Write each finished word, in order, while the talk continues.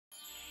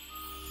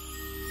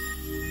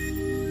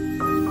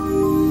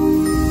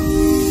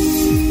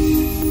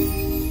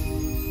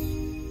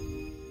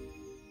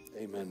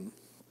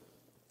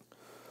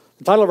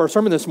The title of our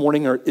sermon this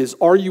morning is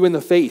Are You in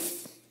the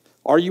Faith?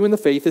 Are You in the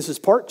Faith? This is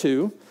part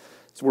 2.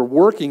 So we're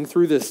working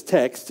through this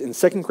text in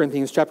 2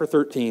 Corinthians chapter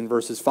 13,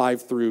 verses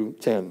 5 through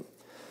 10.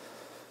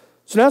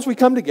 So now as we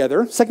come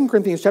together, 2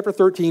 Corinthians chapter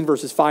 13,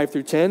 verses 5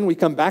 through 10, we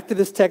come back to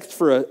this text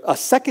for a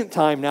second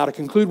time now to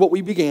conclude what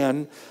we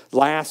began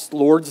last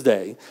Lord's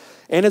Day.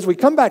 And as we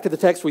come back to the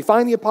text, we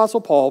find the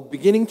Apostle Paul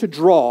beginning to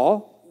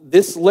draw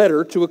this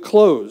letter to a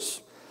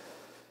close.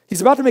 He's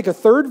about to make a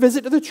third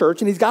visit to the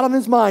church, and he's got on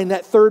his mind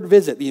that third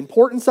visit, the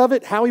importance of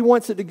it, how he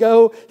wants it to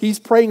go. He's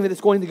praying that it's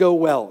going to go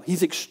well.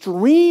 He's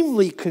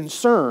extremely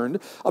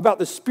concerned about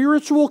the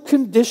spiritual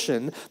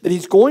condition that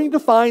he's going to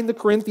find the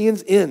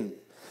Corinthians in.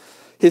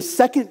 His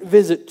second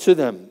visit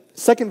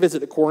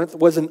to Corinth,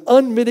 was an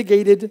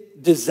unmitigated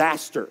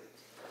disaster.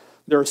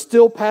 There are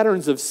still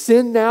patterns of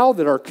sin now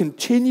that are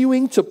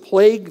continuing to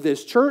plague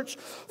this church.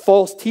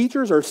 False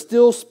teachers are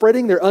still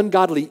spreading their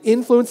ungodly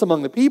influence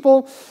among the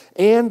people,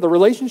 and the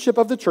relationship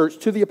of the church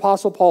to the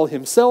Apostle Paul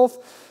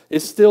himself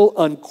is still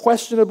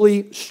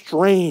unquestionably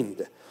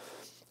strained.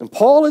 And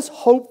Paul is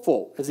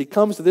hopeful as he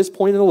comes to this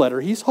point in the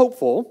letter. He's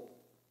hopeful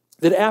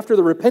that after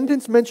the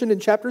repentance mentioned in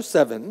chapter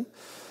 7,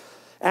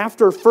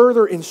 after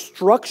further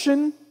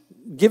instruction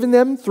given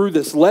them through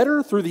this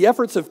letter, through the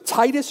efforts of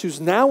Titus, who's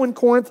now in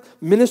Corinth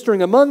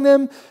ministering among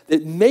them,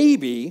 that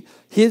maybe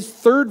his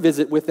third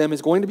visit with them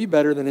is going to be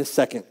better than his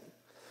second.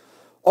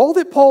 All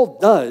that Paul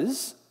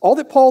does, all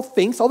that Paul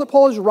thinks, all that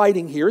Paul is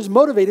writing here is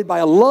motivated by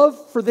a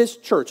love for this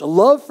church, a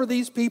love for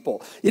these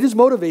people. It is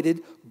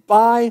motivated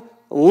by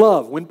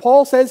love. When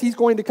Paul says he's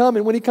going to come,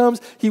 and when he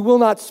comes, he will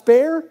not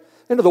spare,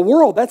 into the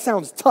world, that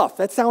sounds tough,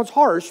 that sounds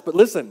harsh, but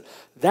listen,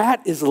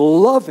 that is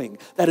loving.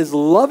 That is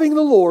loving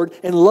the Lord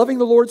and loving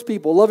the Lord's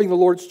people, loving the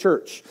Lord's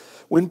church.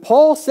 When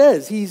Paul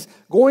says he's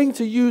going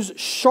to use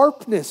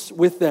sharpness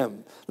with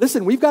them,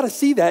 listen, we've got to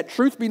see that,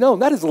 truth be known.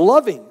 That is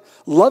loving.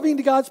 Loving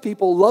to God's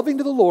people, loving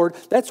to the Lord.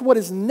 That's what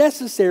is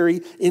necessary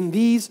in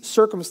these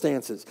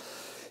circumstances.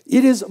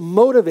 It is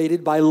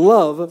motivated by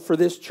love for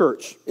this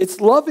church.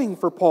 It's loving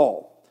for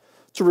Paul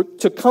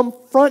to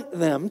confront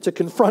them, and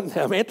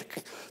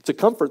to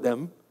comfort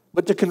them,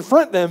 but to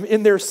confront them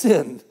in their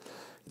sin.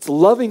 It's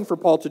loving for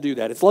Paul to do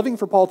that. It's loving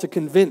for Paul to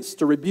convince,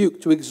 to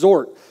rebuke, to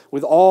exhort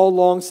with all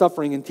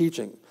long-suffering and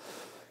teaching.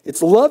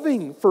 It's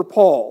loving for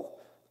Paul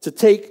to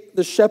take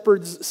the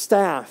shepherd's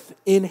staff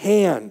in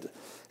hand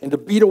and to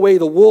beat away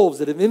the wolves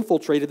that have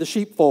infiltrated the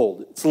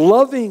sheepfold. It's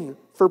loving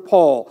for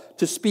Paul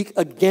to speak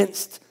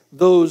against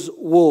those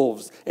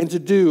wolves and to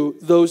do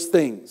those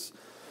things.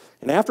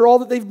 And after all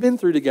that they've been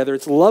through together,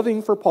 it's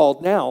loving for Paul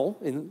now,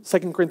 in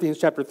 2 Corinthians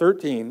chapter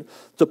 13,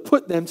 to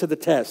put them to the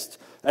test.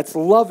 That's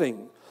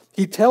loving.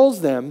 He tells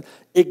them,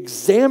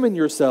 examine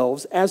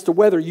yourselves as to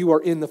whether you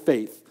are in the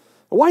faith.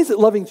 Why is it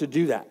loving to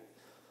do that?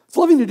 It's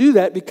loving to do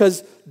that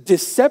because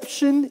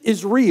deception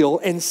is real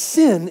and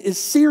sin is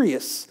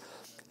serious.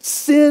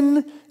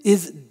 Sin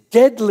is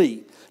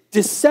deadly.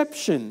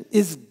 Deception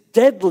is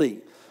deadly.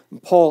 And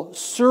Paul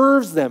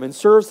serves them and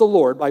serves the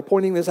Lord by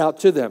pointing this out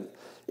to them.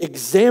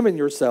 Examine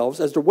yourselves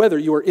as to whether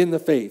you are in the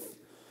faith.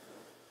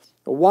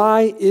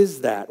 Why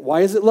is that?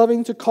 Why is it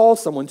loving to call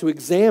someone to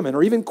examine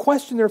or even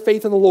question their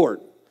faith in the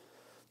Lord?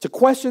 To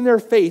question their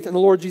faith in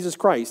the Lord Jesus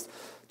Christ.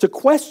 To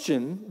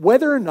question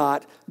whether or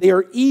not they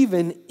are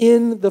even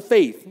in the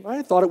faith.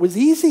 I thought it was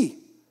easy.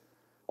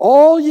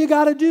 All you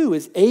got to do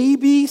is A,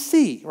 B,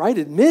 C, right?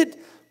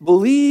 Admit,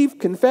 believe,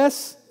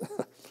 confess.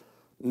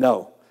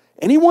 No.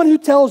 Anyone who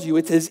tells you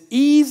it's as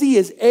easy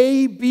as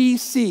A, B,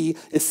 C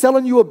is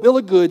selling you a bill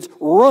of goods,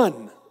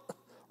 run.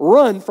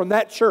 Run from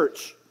that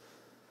church.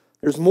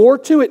 There's more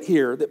to it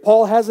here that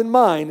Paul has in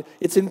mind.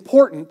 It's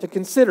important to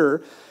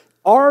consider,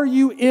 are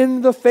you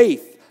in the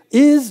faith?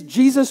 Is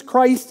Jesus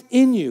Christ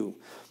in you?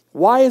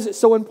 Why is it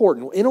so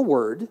important? In a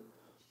word,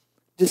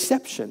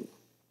 deception.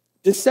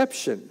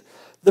 Deception.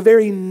 The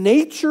very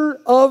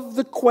nature of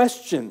the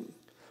question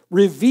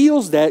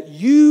reveals that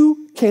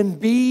you can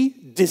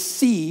be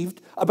deceived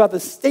about the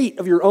state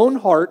of your own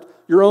heart,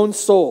 your own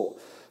soul.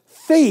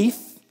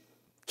 Faith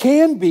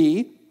can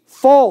be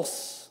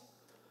false.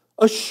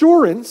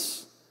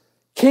 Assurance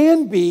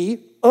can be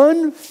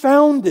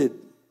unfounded.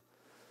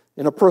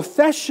 And a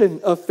profession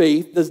of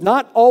faith does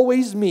not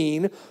always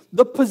mean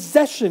the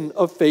possession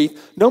of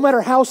faith, no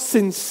matter how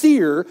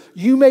sincere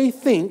you may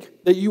think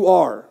that you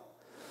are.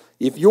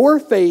 If your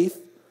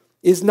faith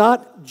is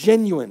not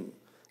genuine,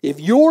 if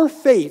your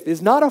faith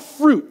is not a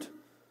fruit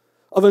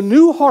of a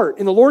new heart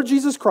in the Lord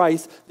Jesus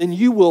Christ, then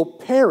you will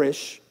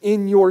perish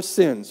in your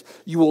sins.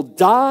 You will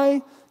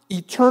die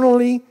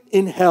eternally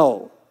in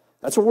hell.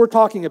 That's what we're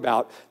talking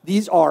about.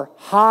 These are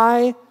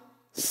high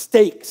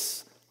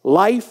stakes,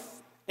 life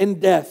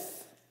and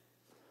death.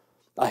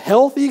 A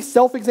healthy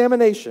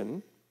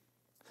self-examination,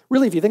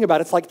 really, if you think about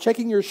it, it's like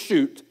checking your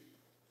chute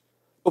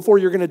before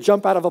you're going to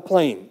jump out of a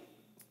plane.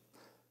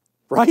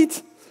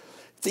 Right?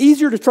 It's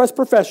easier to trust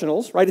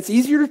professionals, right? It's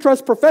easier to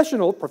trust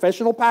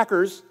professional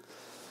packers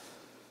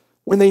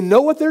when they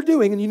know what they're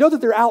doing and you know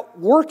that they're out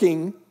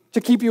working to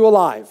keep you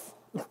alive.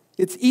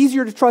 It's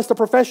easier to trust a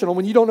professional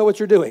when you don't know what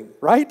you're doing,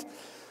 right?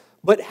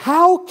 But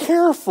how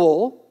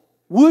careful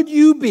would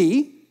you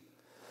be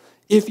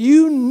if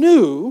you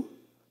knew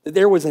that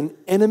there was an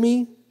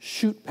enemy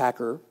shoot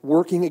packer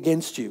working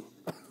against you?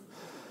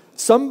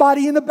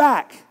 Somebody in the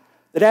back,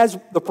 that as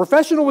the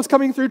professional was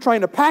coming through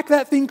trying to pack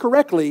that thing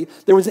correctly,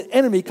 there was an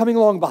enemy coming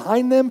along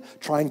behind them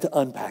trying to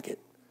unpack it,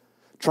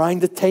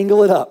 trying to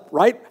tangle it up,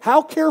 right?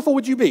 How careful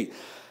would you be?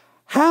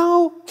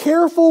 How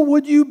careful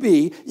would you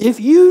be if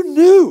you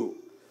knew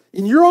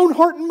in your own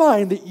heart and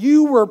mind that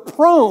you were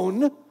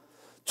prone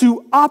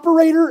to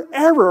operator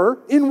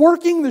error in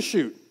working the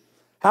chute?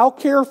 How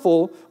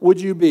careful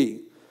would you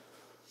be?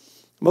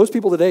 Most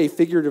people today,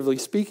 figuratively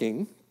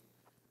speaking,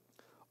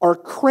 are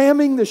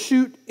cramming the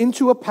chute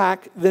into a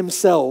pack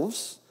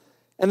themselves,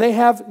 and they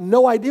have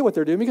no idea what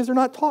they're doing because they're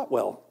not taught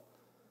well.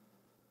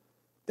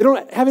 They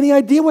don't have any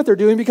idea what they're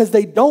doing because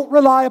they don't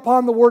rely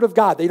upon the Word of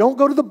God. They don't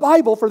go to the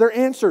Bible for their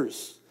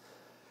answers.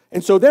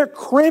 And so they're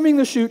cramming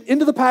the chute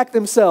into the pack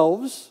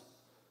themselves,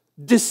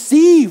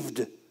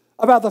 deceived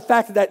about the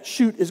fact that that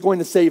chute is going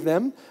to save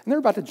them, and they're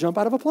about to jump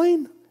out of a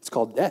plane. It's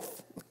called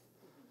death.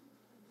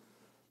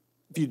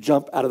 If you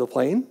jump out of the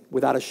plane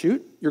without a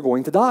chute, you're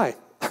going to die.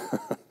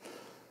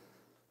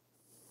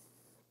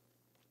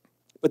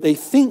 But they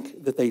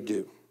think that they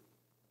do.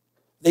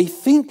 They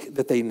think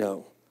that they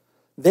know.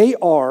 They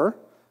are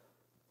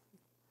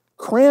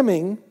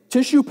cramming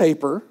tissue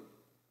paper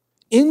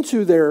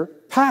into their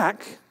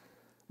pack,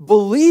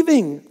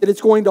 believing that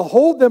it's going to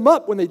hold them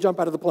up when they jump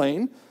out of the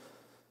plane.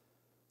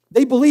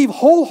 They believe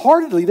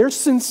wholeheartedly, they're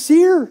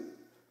sincere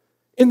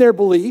in their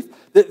belief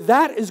that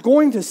that is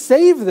going to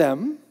save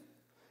them.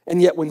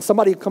 And yet when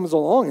somebody comes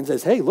along and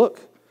says, hey, look,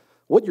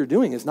 what you're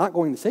doing is not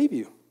going to save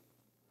you.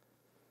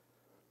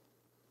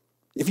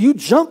 If you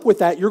jump with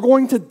that, you're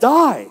going to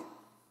die.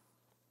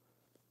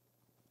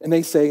 And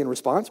they say in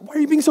response, why are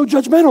you being so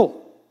judgmental?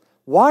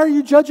 Why are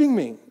you judging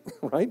me?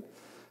 Right?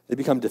 They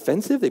become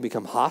defensive. They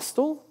become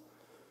hostile.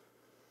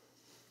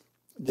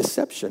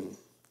 Deception.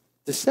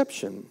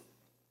 Deception.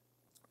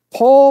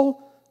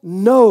 Paul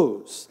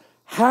knows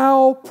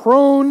how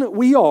prone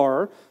we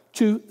are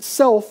to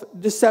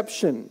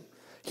self-deception.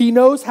 He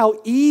knows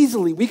how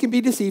easily we can be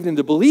deceived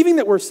into believing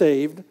that we're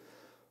saved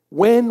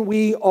when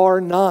we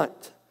are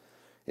not.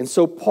 And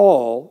so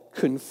Paul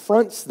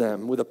confronts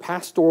them with a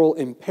pastoral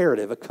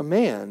imperative, a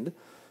command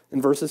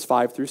in verses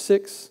 5 through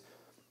 6.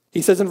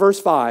 He says in verse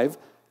 5,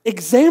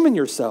 examine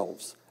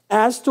yourselves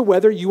as to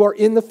whether you are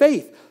in the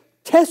faith.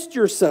 Test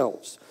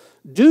yourselves.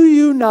 Do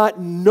you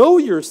not know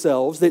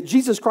yourselves that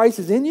Jesus Christ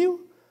is in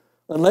you,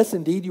 unless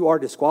indeed you are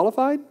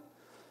disqualified?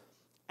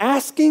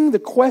 Asking the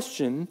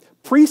question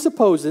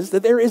presupposes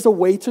that there is a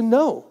way to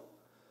know.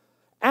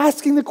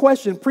 Asking the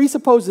question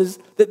presupposes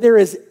that there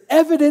is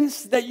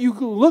evidence that you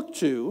can look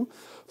to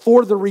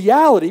for the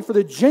reality, for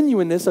the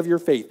genuineness of your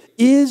faith.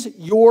 Is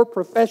your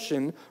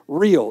profession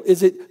real?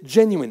 Is it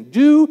genuine?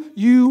 Do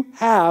you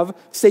have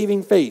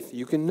saving faith?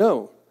 You can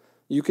know.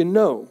 You can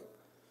know.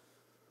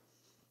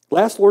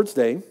 Last Lord's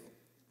Day,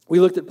 we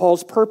looked at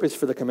Paul's purpose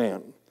for the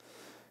command.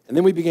 And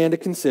then we began to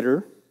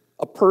consider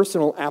a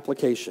personal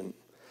application.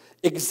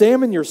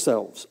 Examine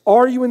yourselves.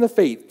 Are you in the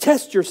faith?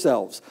 Test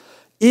yourselves.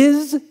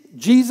 Is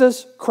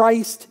Jesus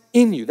Christ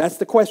in you? That's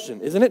the question,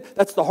 isn't it?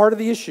 That's the heart of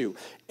the issue.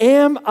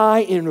 Am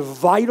I in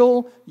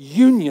vital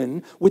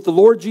union with the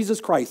Lord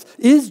Jesus Christ?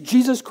 Is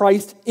Jesus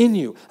Christ in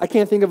you? I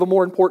can't think of a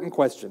more important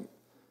question.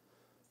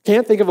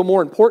 Can't think of a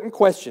more important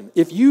question.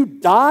 If you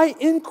die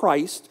in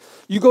Christ,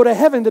 you go to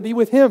heaven to be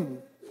with Him.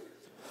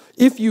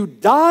 If you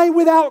die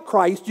without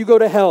Christ, you go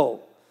to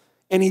hell,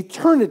 an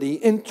eternity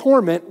in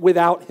torment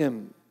without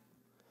Him.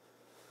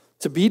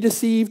 To be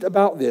deceived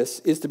about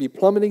this is to be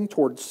plummeting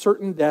towards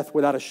certain death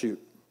without a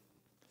chute,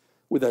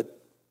 with a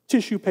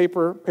tissue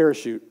paper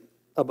parachute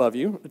above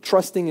you,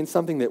 trusting in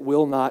something that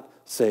will not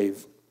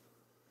save.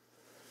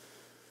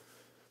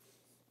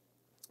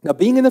 Now,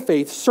 being in the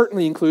faith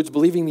certainly includes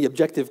believing the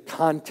objective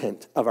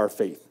content of our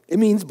faith. It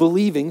means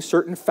believing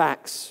certain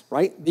facts,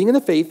 right? Being in the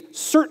faith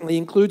certainly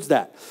includes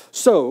that.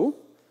 So,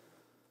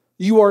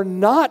 you are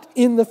not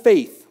in the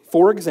faith,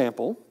 for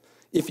example,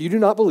 if you do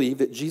not believe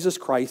that Jesus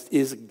Christ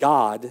is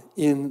God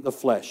in the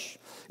flesh.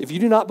 If you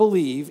do not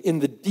believe in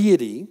the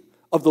deity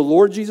of the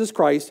Lord Jesus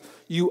Christ,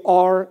 you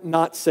are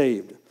not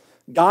saved.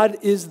 God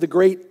is the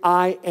great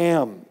I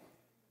am.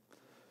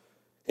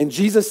 And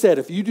Jesus said,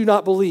 if you do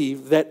not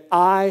believe that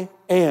I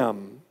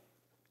am,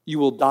 you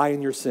will die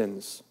in your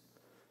sins.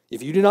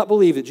 If you do not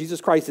believe that Jesus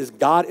Christ is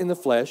God in the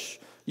flesh,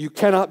 you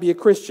cannot be a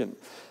Christian.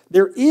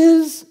 There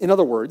is, in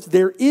other words,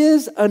 there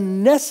is a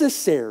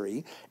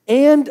necessary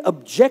and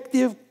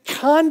objective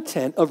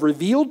content of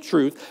revealed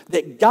truth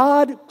that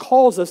God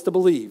calls us to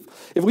believe.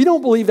 If we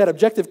don't believe that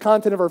objective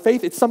content of our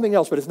faith, it's something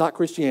else, but it's not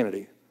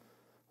Christianity.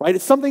 Right?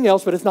 It's something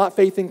else, but it's not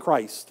faith in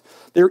Christ.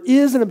 There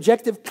is an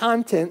objective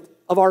content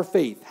of our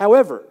faith.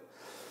 However,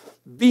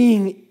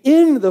 being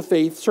in the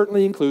faith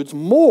certainly includes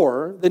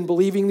more than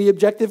believing the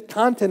objective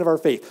content of our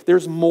faith.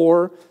 There's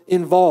more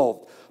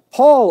involved.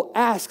 Paul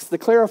asks the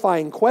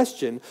clarifying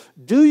question,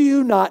 do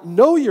you not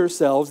know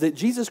yourselves that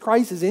Jesus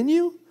Christ is in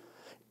you?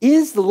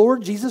 Is the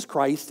Lord Jesus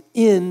Christ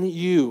in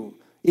you?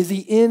 Is he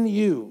in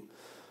you?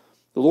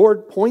 The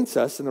Lord points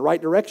us in the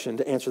right direction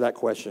to answer that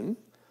question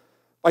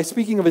by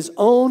speaking of his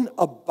own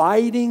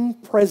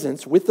abiding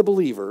presence with the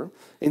believer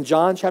in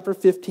John chapter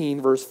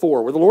 15, verse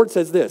 4, where the Lord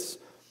says this.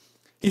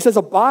 He says,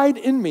 abide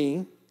in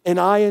me and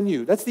I in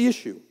you. That's the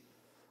issue.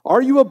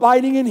 Are you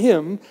abiding in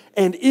him,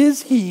 and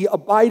is he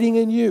abiding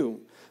in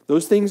you?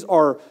 Those things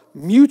are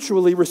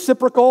mutually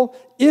reciprocal.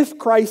 If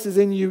Christ is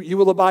in you, you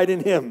will abide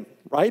in him,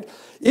 right?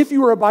 If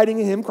you are abiding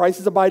in him, Christ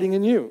is abiding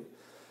in you.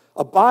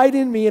 Abide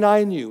in me and I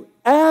in you.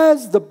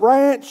 As the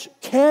branch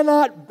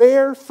cannot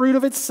bear fruit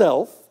of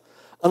itself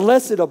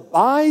unless it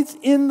abides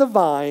in the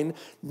vine,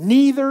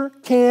 neither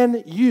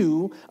can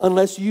you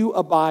unless you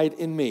abide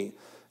in me.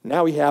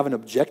 Now we have an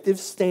objective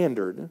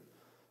standard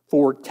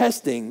for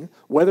testing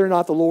whether or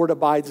not the Lord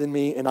abides in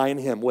me and I in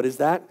him. What is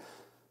that?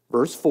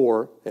 Verse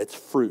 4, it's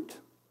fruit.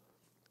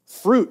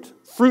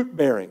 Fruit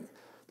bearing.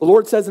 The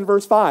Lord says in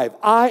verse 5,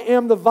 I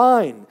am the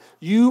vine,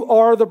 you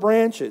are the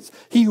branches.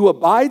 He who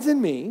abides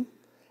in me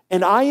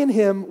and I in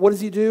him, what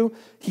does he do?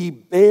 He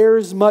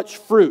bears much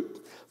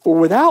fruit. For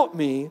without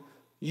me,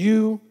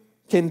 you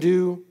can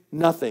do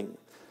nothing.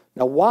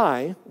 Now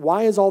why?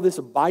 Why is all this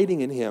abiding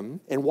in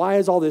him and why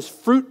is all this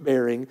fruit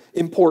bearing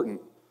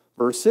important?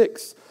 Verse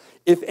 6,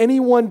 if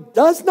anyone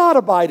does not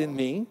abide in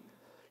me,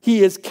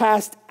 he is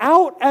cast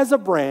out as a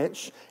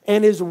branch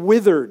and is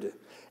withered.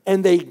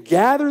 And they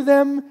gather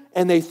them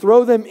and they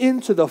throw them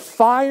into the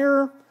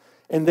fire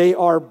and they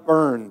are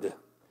burned.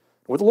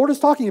 What the Lord is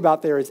talking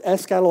about there is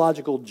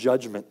eschatological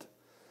judgment.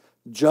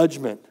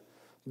 Judgment.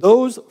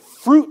 Those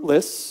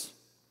fruitless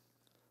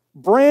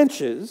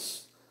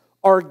branches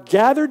are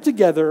gathered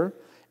together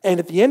and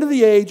at the end of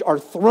the age are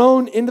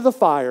thrown into the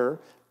fire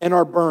and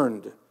are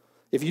burned.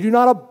 If you do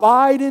not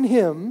abide in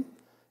him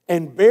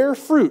and bear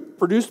fruit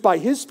produced by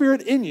his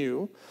Spirit in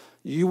you,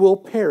 you will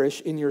perish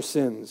in your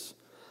sins.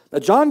 Now,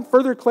 John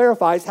further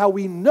clarifies how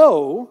we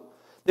know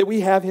that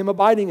we have him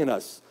abiding in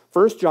us.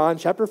 1 John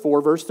chapter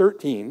 4, verse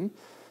 13.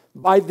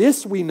 By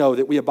this we know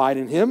that we abide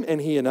in him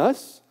and he in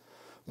us,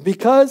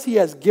 because he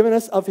has given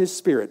us of his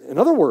Spirit. In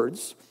other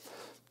words,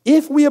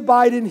 if we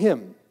abide in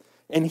him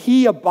and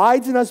he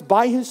abides in us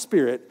by his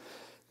Spirit,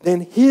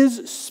 then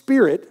his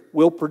Spirit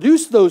will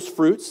produce those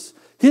fruits.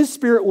 His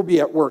Spirit will be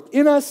at work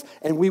in us,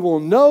 and we will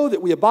know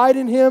that we abide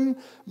in him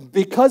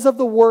because of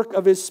the work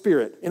of his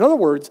Spirit. In other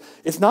words,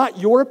 it's not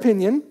your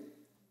opinion.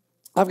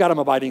 I've got him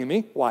abiding in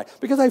me. Why?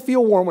 Because I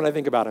feel warm when I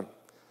think about him.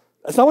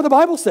 That's not what the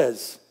Bible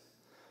says.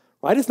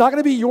 Right? It's not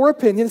going to be your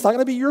opinion. It's not going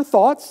to be your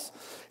thoughts.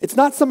 It's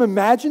not some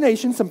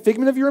imagination, some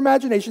figment of your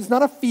imagination. It's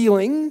not a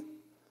feeling.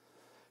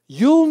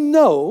 You'll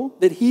know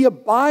that he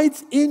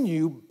abides in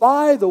you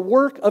by the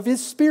work of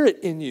his Spirit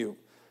in you.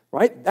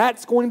 Right?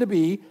 That's going to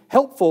be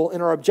helpful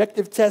in our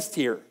objective test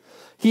here.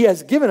 He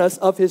has given us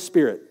of his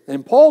Spirit.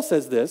 And Paul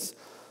says this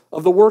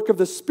of the work of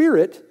the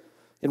Spirit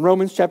in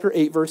Romans chapter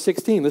 8, verse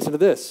 16. Listen to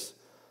this.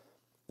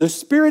 The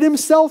Spirit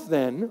himself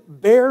then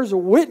bears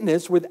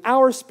witness with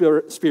our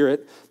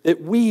spirit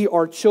that we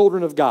are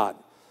children of God.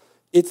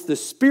 It's the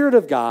Spirit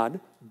of God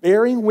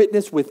bearing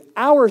witness with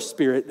our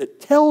spirit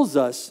that tells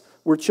us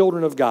we're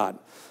children of God.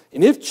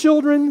 And if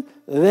children,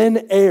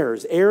 then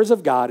heirs, heirs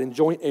of God and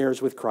joint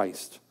heirs with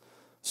Christ.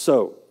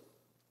 So,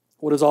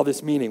 what is all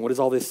this meaning? What is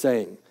all this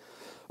saying?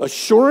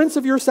 Assurance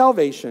of your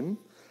salvation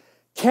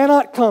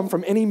cannot come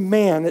from any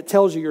man that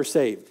tells you you're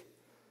saved.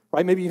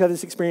 Right? Maybe you've had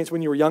this experience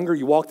when you were younger.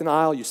 You walked an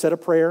aisle, you said a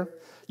prayer,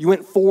 you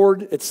went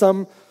forward at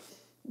some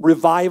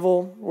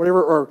revival,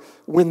 whatever, or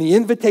when the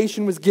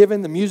invitation was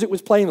given, the music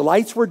was playing, the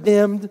lights were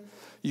dimmed,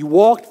 you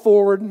walked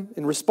forward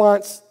in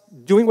response,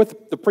 doing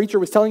what the preacher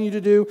was telling you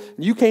to do,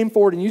 and you came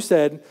forward and you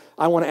said,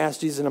 I want to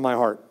ask Jesus into my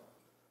heart.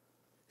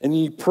 And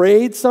you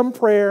prayed some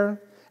prayer,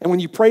 and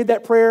when you prayed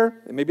that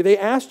prayer, and maybe they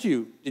asked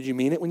you, did you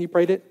mean it when you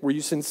prayed it? Were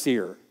you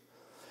sincere?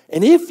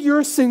 And if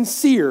you're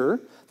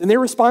sincere, then their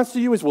response to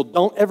you is, well,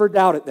 don't ever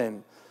doubt it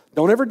then.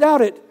 Don't ever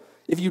doubt it.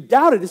 If you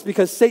doubt it, it's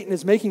because Satan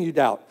is making you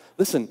doubt.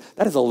 Listen,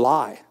 that is a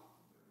lie.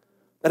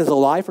 That is a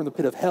lie from the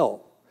pit of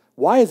hell.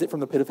 Why is it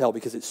from the pit of hell?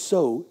 Because it's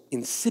so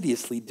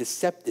insidiously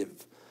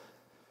deceptive.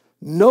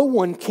 No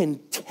one can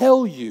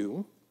tell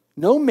you,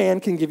 no man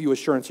can give you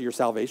assurance of your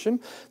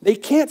salvation. They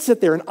can't sit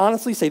there and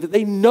honestly say that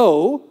they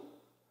know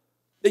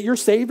that you're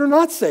saved or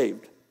not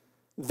saved.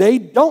 They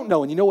don't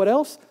know. And you know what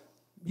else?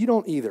 You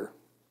don't either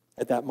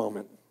at that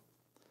moment.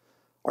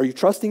 Are you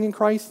trusting in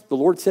Christ? The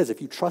Lord says if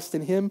you trust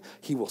in him,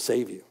 he will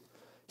save you.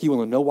 He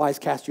will in no wise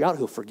cast you out.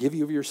 He'll forgive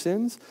you of your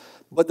sins.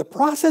 But the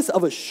process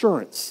of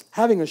assurance,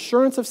 having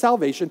assurance of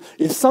salvation,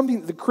 is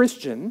something that the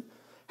Christian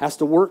has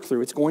to work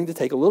through. It's going to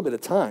take a little bit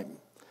of time.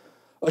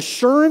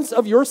 Assurance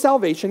of your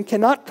salvation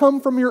cannot come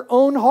from your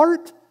own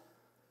heart.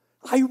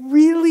 I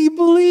really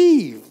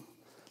believe.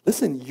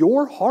 Listen,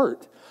 your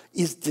heart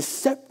is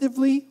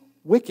deceptively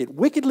wicked,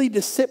 wickedly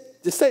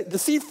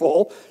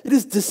deceitful. It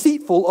is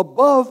deceitful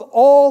above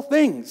all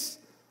things.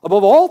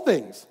 Above all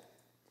things.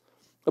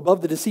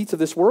 Above the deceits of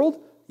this world?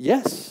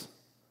 Yes.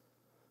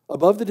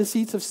 Above the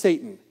deceits of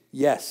Satan?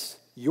 Yes.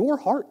 Your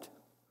heart,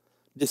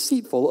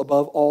 deceitful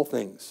above all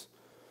things.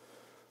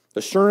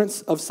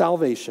 Assurance of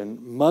salvation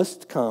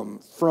must come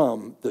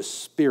from the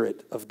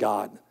Spirit of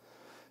God.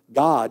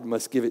 God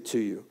must give it to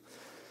you.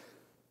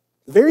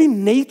 The very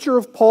nature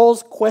of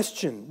Paul's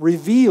question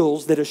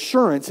reveals that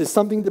assurance is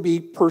something to be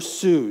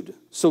pursued.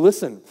 So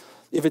listen,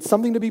 if it's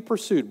something to be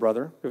pursued,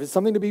 brother, if it's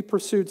something to be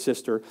pursued,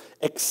 sister,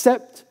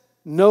 accept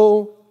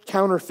no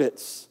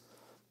counterfeits.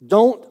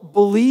 Don't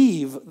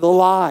believe the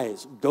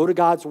lies. Go to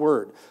God's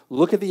word.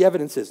 Look at the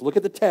evidences. Look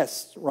at the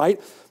tests, right?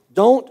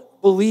 Don't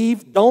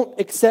believe, don't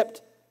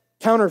accept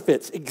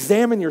counterfeits.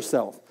 Examine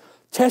yourself.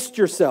 Test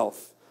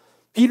yourself.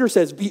 Peter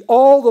says, be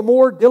all the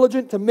more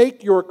diligent to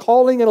make your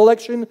calling and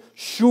election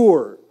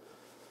sure.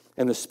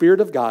 And the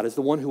Spirit of God is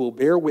the one who will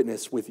bear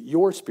witness with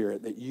your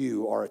spirit that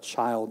you are a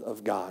child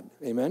of God.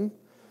 Amen?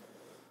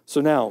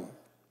 So now,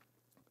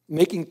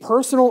 making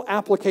personal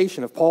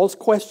application of Paul's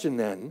question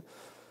then,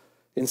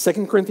 in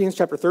 2 Corinthians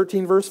chapter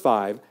 13, verse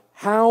 5,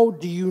 how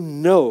do you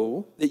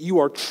know that you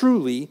are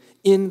truly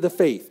in the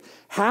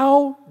faith?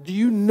 How do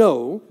you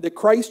know that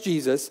Christ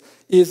Jesus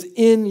is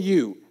in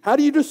you? How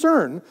do you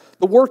discern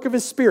the work of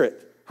His Spirit?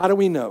 How do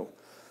we know?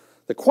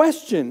 The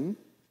question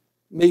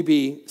may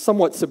be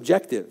somewhat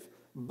subjective,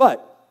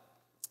 but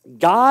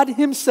God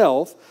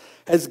Himself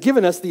has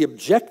given us the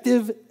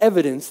objective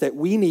evidence that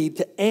we need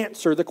to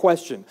answer the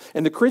question.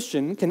 And the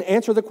Christian can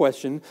answer the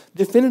question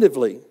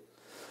definitively.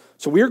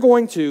 So we're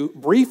going to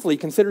briefly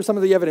consider some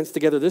of the evidence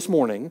together this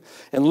morning.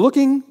 And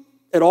looking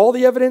at all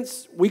the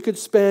evidence, we could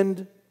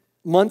spend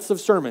months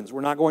of sermons.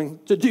 We're not going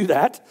to do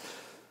that.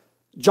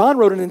 John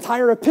wrote an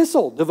entire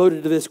epistle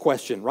devoted to this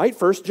question, right?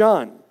 1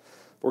 John.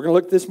 We're going to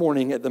look this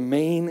morning at the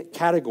main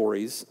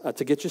categories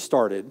to get you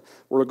started.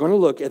 We're going to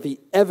look at the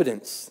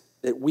evidence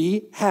that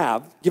we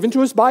have given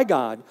to us by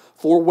God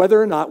for whether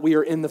or not we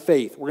are in the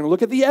faith. We're going to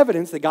look at the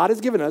evidence that God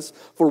has given us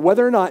for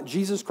whether or not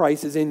Jesus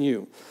Christ is in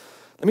you.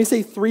 Let me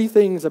say three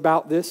things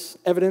about this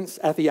evidence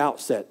at the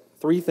outset.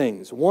 Three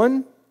things.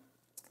 One,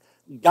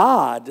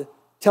 God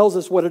tells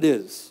us what it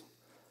is.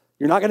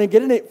 You're not going to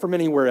get it from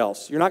anywhere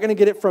else. You're not going to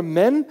get it from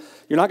men.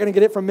 You're not going to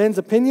get it from men's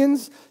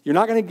opinions. You're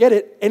not going to get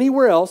it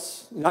anywhere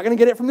else. You're not going to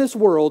get it from this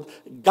world.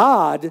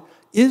 God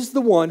is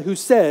the one who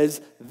says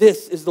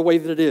this is the way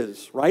that it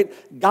is, right?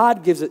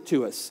 God gives it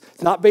to us.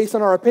 It's not based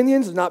on our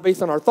opinions. It's not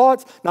based on our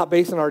thoughts. Not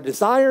based on our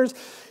desires.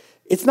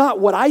 It's not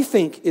what I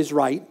think is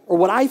right or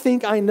what I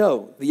think I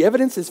know. The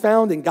evidence is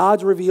found in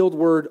God's revealed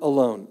word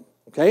alone,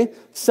 okay?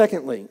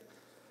 Secondly,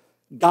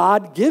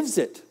 God gives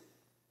it.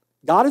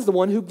 God is the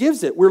one who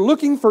gives it. We're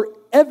looking for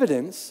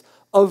evidence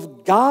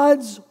of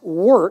God's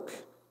work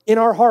in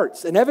our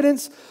hearts, and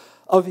evidence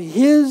of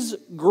His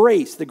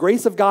grace. The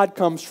grace of God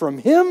comes from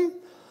Him,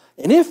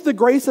 and if the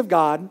grace of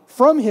God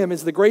from Him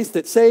is the grace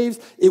that saves,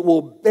 it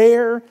will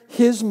bear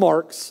His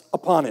marks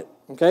upon it,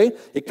 okay?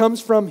 It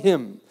comes from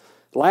Him.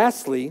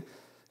 Lastly,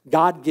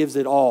 God gives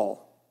it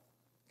all.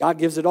 God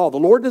gives it all. The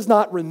Lord does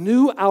not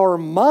renew our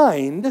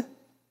mind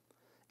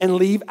and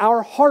leave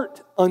our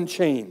heart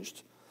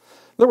unchanged.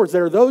 In other words,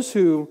 there are those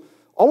who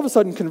all of a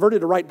sudden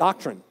converted to right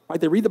doctrine, right?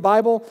 They read the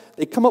Bible,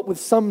 they come up with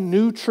some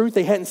new truth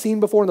they hadn't seen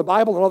before in the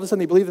Bible, and all of a sudden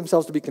they believe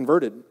themselves to be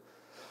converted.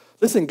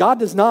 Listen, God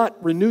does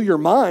not renew your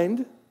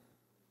mind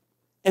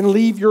and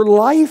leave your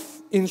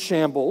life in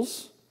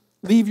shambles,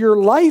 leave your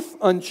life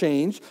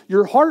unchanged,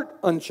 your heart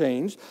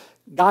unchanged.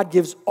 God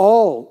gives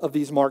all of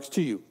these marks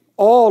to you.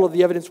 All of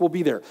the evidence will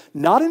be there.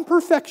 Not in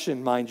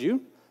perfection, mind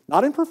you,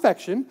 not in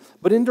perfection,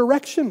 but in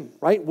direction,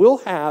 right? We'll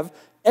have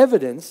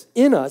evidence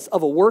in us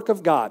of a work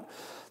of God.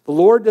 The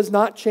Lord does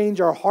not change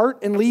our heart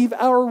and leave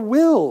our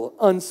will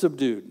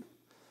unsubdued,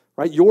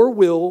 right? Your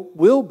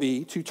will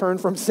be to turn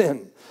from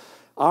sin.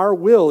 Our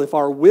will, if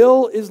our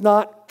will is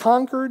not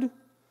conquered,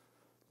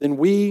 then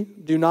we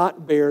do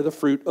not bear the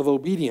fruit of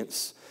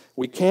obedience.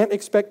 We can't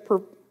expect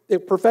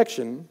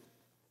perfection,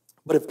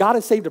 but if God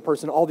has saved a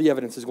person, all the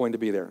evidence is going to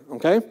be there,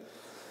 okay?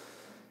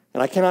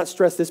 And I cannot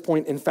stress this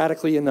point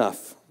emphatically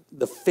enough.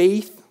 The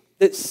faith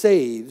that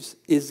saves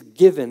is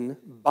given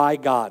by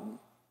God.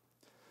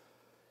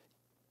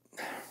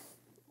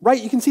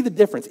 Right? You can see the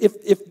difference.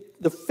 If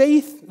the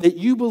faith that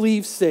you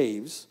believe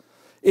saves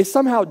is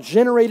somehow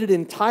generated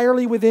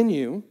entirely within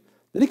you,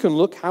 then it can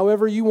look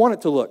however you want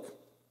it to look.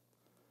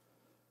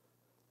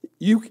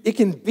 It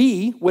can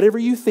be whatever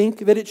you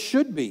think that it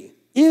should be.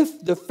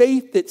 If the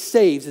faith that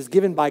saves is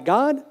given by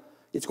God,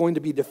 it's going to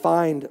be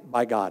defined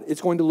by God.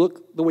 It's going to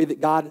look the way that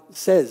God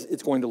says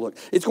it's going to look.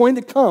 It's going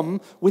to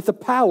come with the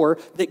power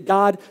that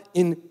God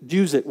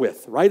endues it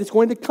with, right? It's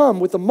going to come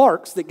with the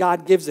marks that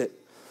God gives it.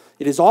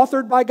 It is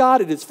authored by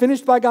God. It is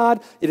finished by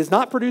God. It is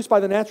not produced by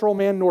the natural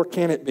man, nor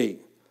can it be.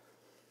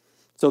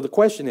 So the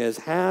question is,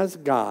 has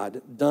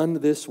God done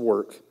this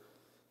work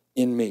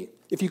in me?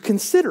 If you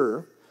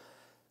consider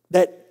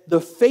that the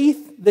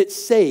faith that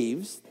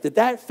saves,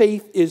 that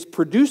faith is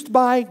produced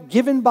by,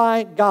 given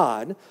by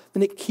God,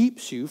 then it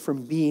keeps you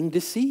from being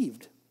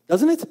deceived,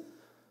 doesn't it?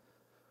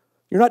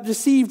 You're not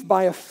deceived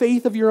by a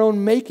faith of your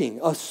own making,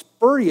 a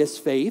spurious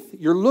faith.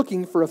 You're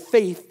looking for a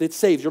faith that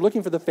saves. You're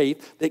looking for the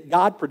faith that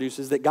God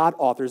produces, that God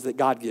authors, that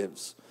God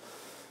gives.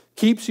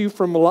 Keeps you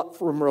from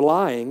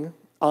relying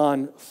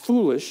on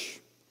foolish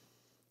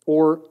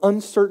or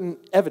uncertain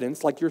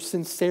evidence like your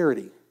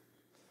sincerity.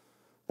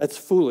 That's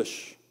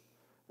foolish.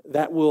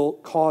 That will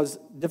cause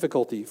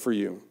difficulty for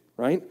you,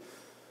 right?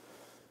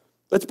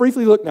 Let's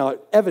briefly look now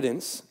at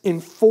evidence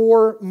in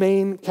four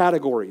main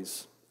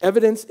categories.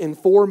 Evidence in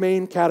four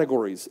main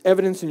categories.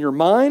 Evidence in your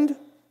mind,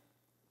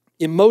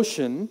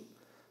 emotion,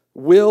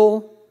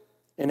 will,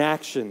 and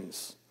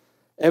actions.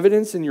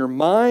 Evidence in your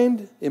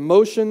mind,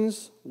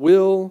 emotions,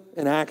 will,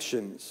 and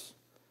actions.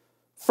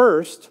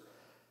 First,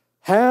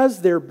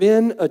 has there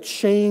been a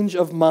change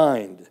of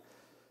mind?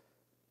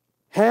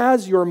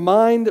 Has your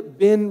mind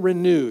been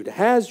renewed?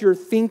 Has your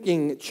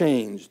thinking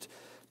changed?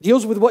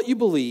 Deals with what you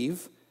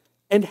believe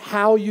and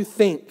how you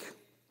think.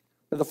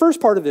 Now, the first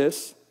part of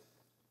this,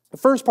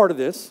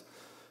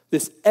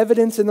 this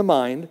evidence in the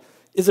mind,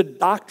 is a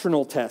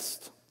doctrinal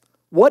test.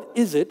 What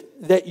is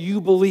it that you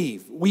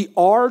believe? We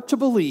are to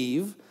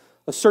believe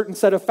a certain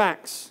set of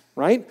facts,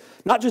 right?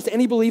 Not just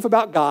any belief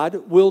about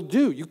God will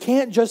do. You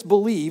can't just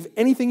believe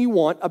anything you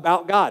want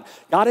about God.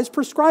 God has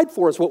prescribed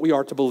for us what we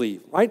are to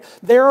believe, right?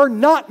 There are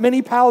not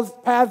many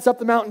paths up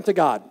the mountain to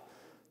God.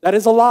 That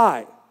is a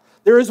lie.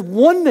 There is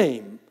one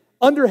name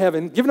under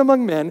heaven given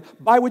among men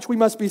by which we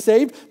must be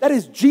saved. That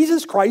is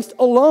Jesus Christ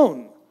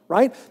alone,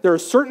 right? There are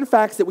certain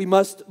facts that we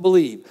must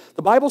believe.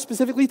 The Bible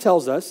specifically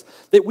tells us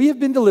that we have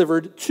been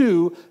delivered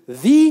to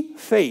the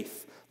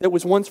faith that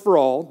was once for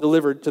all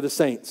delivered to the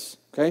saints.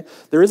 Okay?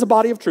 There is a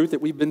body of truth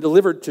that we've been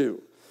delivered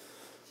to.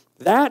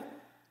 That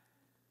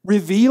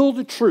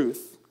revealed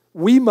truth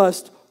we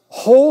must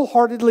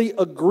wholeheartedly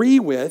agree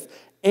with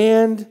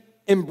and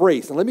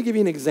embrace. And let me give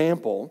you an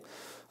example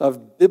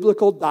of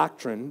biblical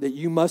doctrine that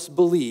you must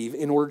believe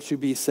in order to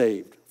be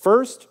saved.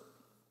 First,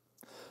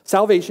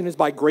 salvation is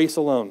by grace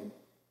alone.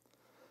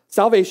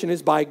 Salvation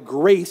is by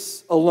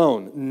grace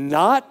alone,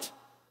 not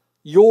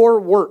your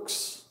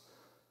works,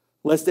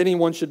 lest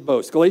anyone should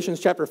boast.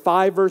 Galatians chapter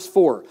 5, verse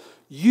 4.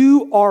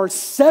 You are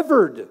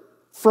severed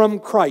from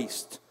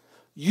Christ,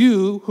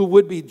 you who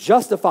would be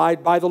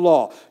justified by the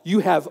law. You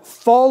have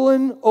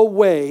fallen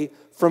away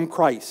from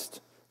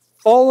Christ,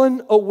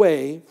 fallen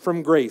away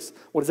from grace.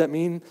 What does that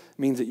mean? It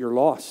means that you're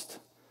lost.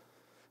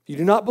 If you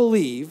do not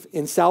believe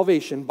in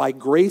salvation by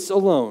grace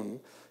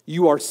alone,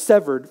 you are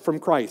severed from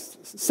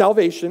Christ.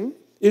 Salvation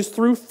is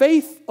through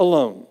faith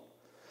alone.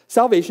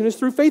 Salvation is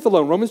through faith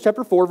alone. Romans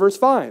chapter 4, verse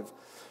 5.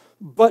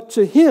 But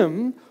to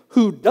him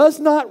who does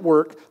not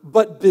work,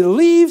 but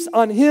believes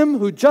on him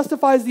who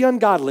justifies the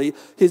ungodly,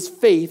 his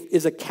faith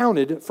is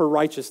accounted for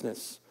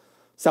righteousness.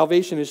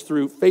 Salvation is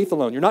through faith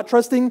alone. You're not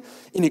trusting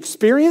in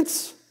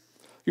experience.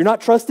 You're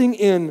not trusting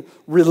in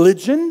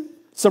religion,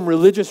 some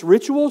religious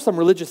ritual, some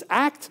religious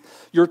act.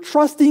 You're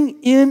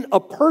trusting in a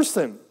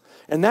person,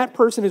 and that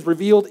person is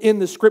revealed in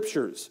the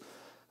Scriptures.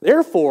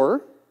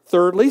 Therefore,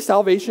 thirdly,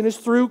 salvation is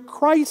through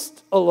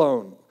Christ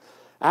alone.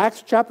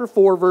 Acts chapter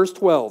 4, verse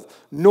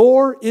 12.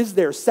 Nor is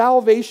there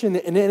salvation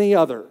in any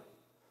other.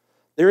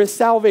 There is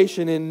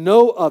salvation in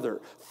no other.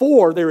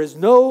 For there is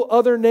no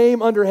other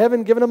name under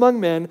heaven given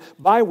among men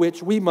by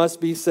which we must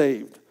be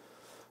saved.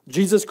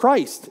 Jesus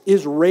Christ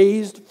is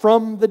raised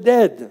from the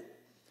dead.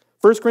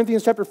 1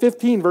 Corinthians chapter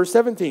 15, verse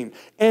 17.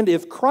 And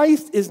if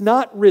Christ is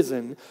not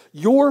risen,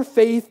 your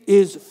faith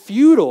is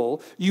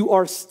futile. You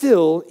are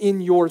still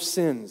in your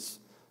sins.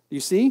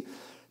 You see?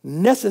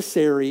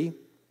 Necessary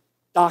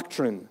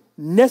doctrine.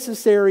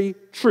 Necessary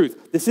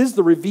truth. This is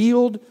the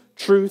revealed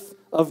truth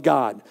of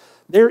God.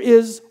 There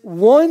is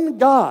one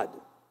God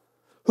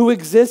who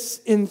exists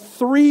in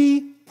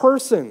three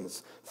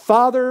persons: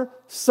 Father,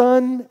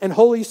 Son, and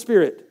Holy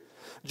Spirit.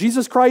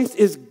 Jesus Christ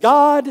is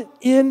God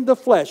in the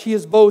flesh. He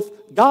is both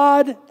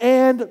God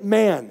and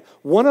man.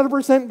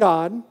 100%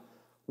 God,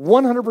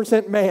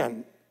 100%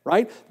 man,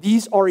 right?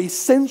 These are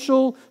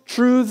essential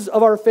truths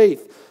of our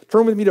faith.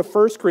 Turn with me to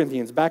 1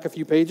 Corinthians, back a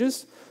few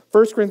pages.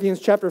 1 Corinthians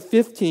chapter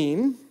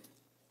 15.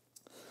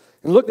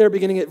 And look there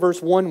beginning at verse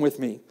 1 with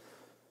me.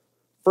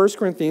 1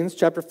 Corinthians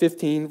chapter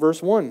 15,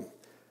 verse 1.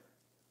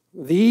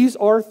 These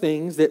are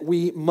things that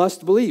we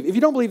must believe. If you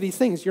don't believe these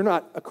things, you're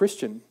not a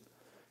Christian.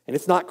 And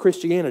it's not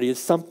Christianity, it's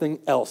something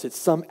else. It's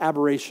some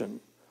aberration.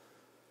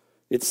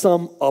 It's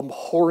some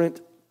abhorrent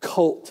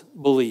cult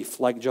belief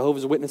like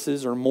Jehovah's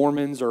Witnesses or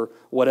Mormons or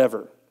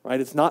whatever, right?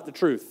 It's not the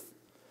truth.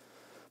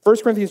 1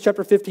 Corinthians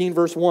chapter 15,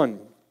 verse 1,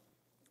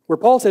 where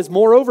Paul says,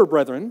 Moreover,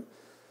 brethren,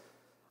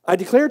 I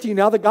declare to you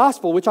now the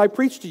gospel which I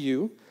preached to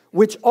you,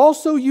 which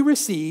also you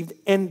received,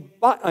 and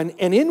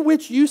in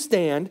which you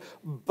stand,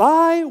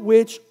 by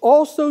which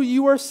also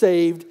you are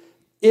saved,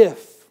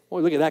 if,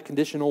 look at that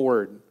conditional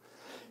word,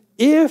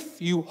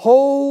 if you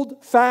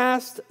hold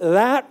fast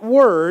that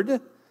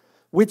word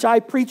which I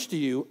preached to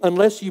you,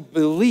 unless you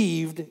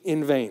believed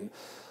in vain.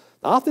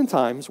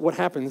 Oftentimes, what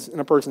happens in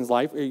a person's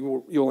life,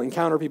 you'll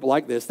encounter people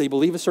like this, they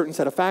believe a certain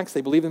set of facts,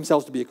 they believe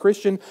themselves to be a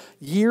Christian.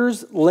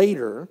 Years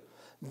later,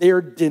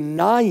 they're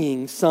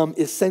denying some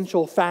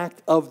essential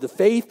fact of the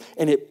faith,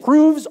 and it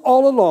proves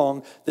all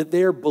along that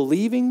their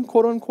believing,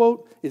 quote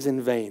unquote, is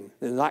in vain.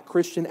 They're not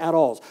Christian at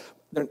all.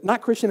 They're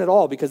not Christian at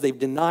all because they've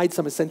denied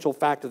some essential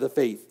fact of the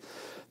faith.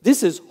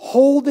 This is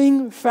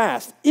holding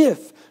fast.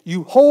 If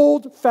you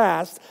hold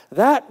fast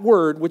that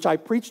word which I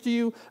preached to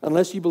you,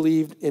 unless you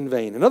believed in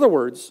vain. In other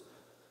words,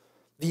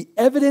 the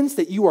evidence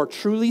that you are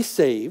truly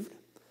saved,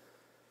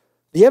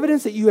 the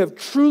evidence that you have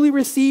truly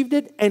received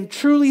it and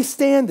truly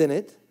stand in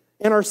it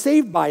and are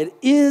saved by it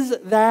is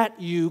that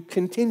you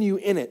continue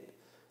in it,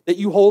 that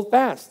you hold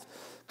fast.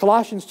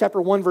 Colossians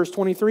chapter 1 verse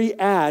 23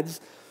 adds,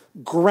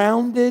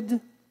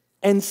 grounded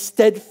and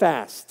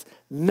steadfast,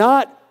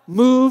 not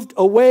moved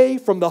away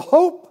from the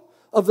hope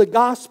of the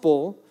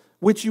gospel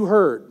which you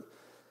heard.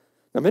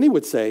 Now many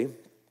would say,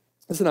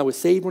 listen, I was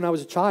saved when I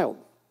was a child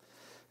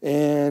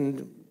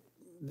and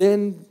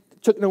then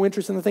took no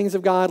interest in the things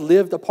of God,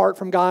 lived apart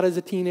from God as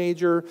a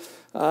teenager,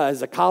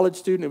 as a college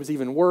student, it was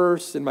even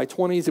worse. In my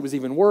 20s, it was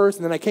even worse.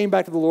 And then I came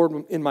back to the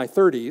Lord in my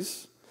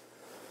 30s.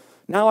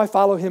 Now I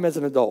follow him as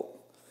an adult.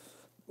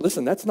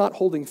 Listen, that's not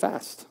holding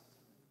fast.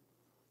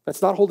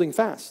 That's not holding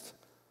fast.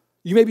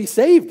 You may be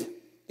saved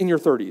in your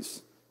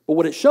 30s, but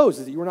what it shows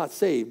is that you were not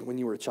saved when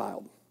you were a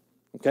child.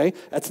 Okay?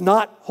 That's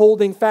not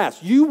holding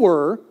fast. You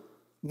were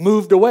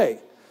moved away.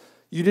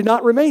 You did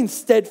not remain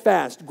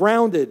steadfast,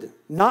 grounded,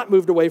 not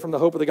moved away from the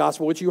hope of the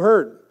gospel which you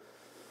heard.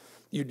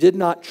 You did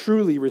not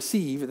truly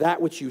receive that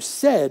which you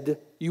said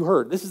you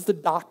heard. This is the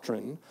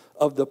doctrine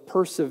of the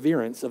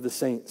perseverance of the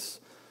saints.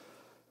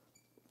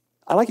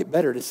 I like it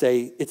better to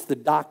say it's the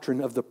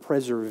doctrine of the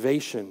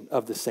preservation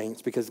of the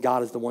saints because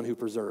God is the one who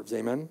preserves.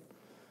 Amen?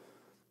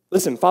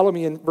 Listen, follow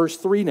me in verse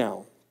 3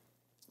 now.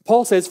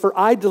 Paul says, for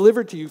I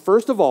delivered to you,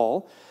 first of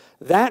all,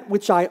 that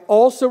which I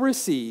also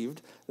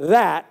received,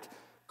 that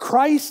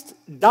Christ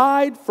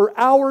died for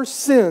our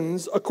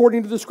sins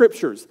according to the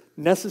Scriptures.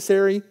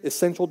 Necessary,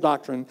 essential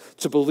doctrine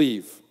to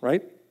believe,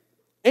 right?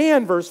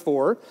 And verse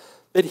 4,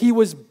 that he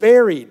was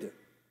buried.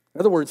 In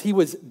other words, he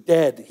was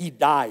dead. He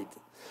died.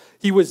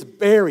 He was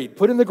buried,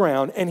 put in the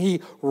ground, and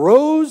he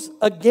rose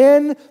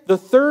again the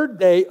third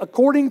day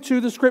according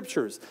to the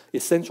Scriptures.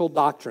 Essential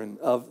doctrine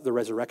of the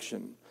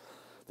resurrection.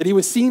 That he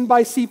was seen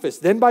by Cephas,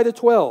 then by the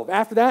 12.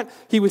 After that,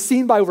 he was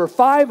seen by over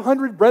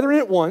 500 brethren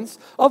at once,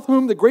 of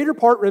whom the greater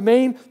part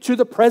remain to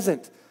the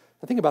present.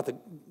 Now think about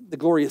the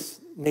glorious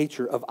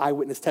nature of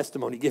eyewitness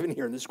testimony given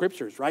here in the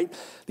Scriptures, right?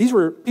 These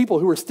were people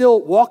who were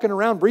still walking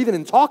around, breathing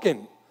and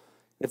talking.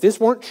 If this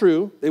weren't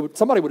true,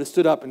 somebody would have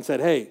stood up and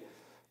said, hey,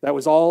 that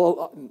was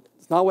all,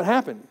 it's not what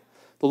happened.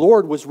 The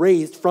Lord was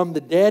raised from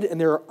the dead, and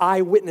there are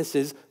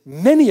eyewitnesses,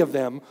 many of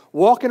them,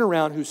 walking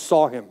around who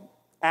saw him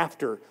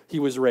after he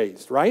was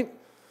raised, right?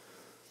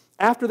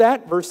 After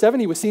that, verse 7,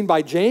 he was seen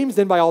by James,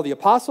 then by all the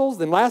apostles.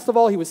 Then last of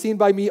all, he was seen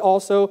by me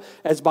also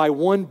as by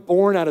one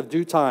born out of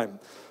due time.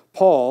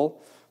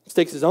 Paul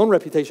stakes his own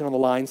reputation on the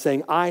line,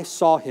 saying, I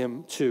saw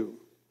him too.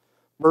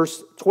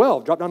 Verse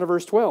 12, drop down to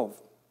verse 12.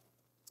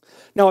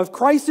 Now, if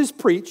Christ is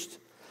preached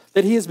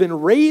that he has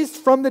been raised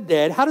from the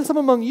dead, how do some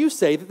among you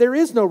say that there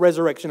is no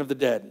resurrection of the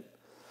dead?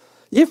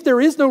 If there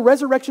is no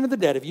resurrection of the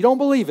dead, if you don't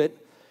believe it,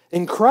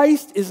 and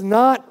Christ is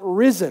not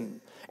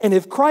risen, and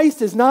if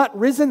Christ is not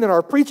risen, then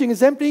our preaching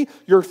is empty.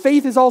 Your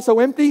faith is also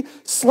empty.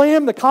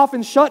 Slam the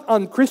coffin shut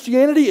on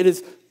Christianity. It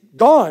is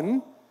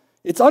gone.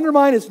 It's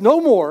undermined. It's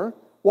no more.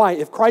 Why?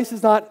 If Christ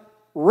is not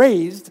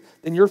raised,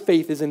 then your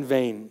faith is in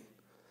vain.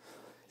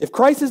 If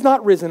Christ is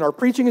not risen, our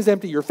preaching is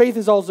empty. Your faith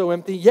is also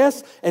empty.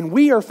 Yes, and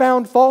we are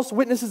found false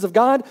witnesses of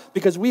God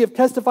because we have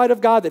testified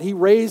of God that he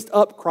raised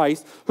up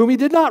Christ, whom he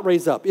did not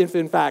raise up, if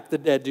in fact the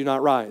dead do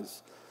not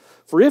rise.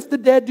 For if the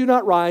dead do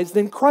not rise,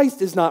 then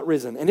Christ is not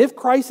risen. And if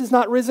Christ is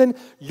not risen,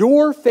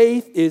 your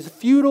faith is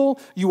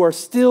futile. You are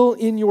still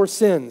in your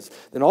sins.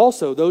 Then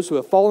also those who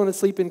have fallen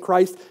asleep in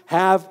Christ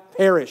have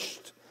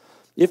perished.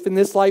 If in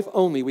this life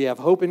only we have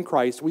hope in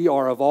Christ, we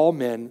are of all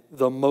men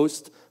the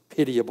most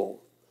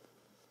pitiable.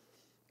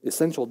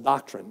 Essential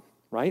doctrine,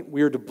 right?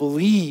 We are to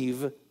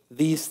believe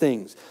these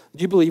things.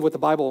 Do you believe what the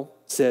Bible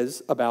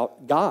says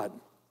about God?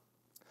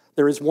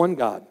 There is one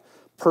God,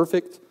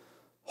 perfect,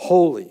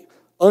 holy,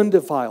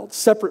 undefiled,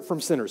 separate from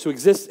sinners, who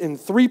exists in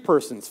three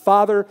persons,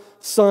 Father,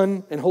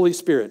 Son, and Holy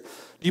Spirit.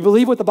 Do you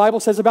believe what the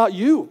Bible says about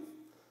you?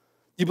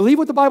 Do you believe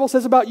what the Bible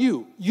says about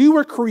you? You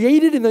were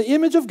created in the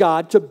image of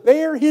God to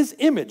bear his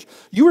image.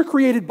 You were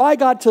created by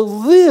God to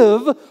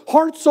live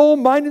heart, soul,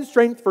 mind, and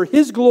strength for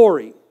his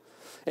glory.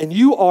 And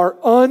you are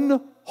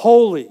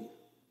unholy.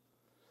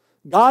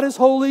 God is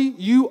holy,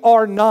 you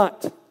are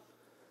not.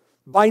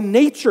 By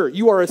nature,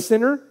 you are a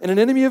sinner and an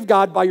enemy of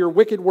God by your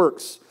wicked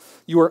works.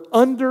 You are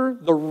under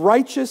the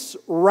righteous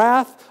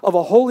wrath of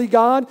a holy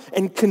God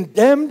and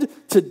condemned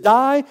to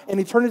die an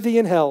eternity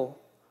in hell.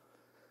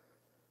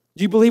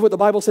 Do you believe what the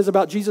Bible says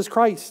about Jesus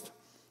Christ?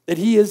 That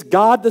he is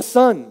God the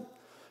Son.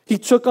 He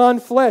took on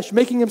flesh,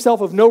 making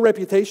himself of no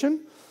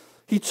reputation.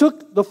 He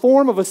took the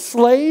form of a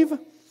slave,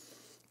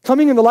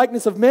 coming in the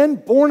likeness of men,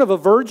 born of a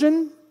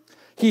virgin.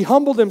 He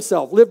humbled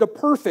himself, lived a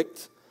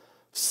perfect,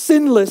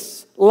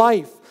 sinless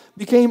life,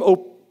 became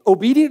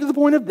obedient to the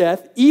point of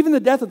death, even the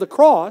death of the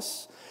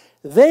cross.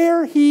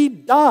 There he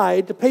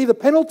died to pay the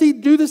penalty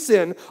due to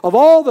sin of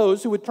all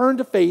those who would turn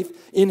to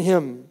faith in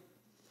him.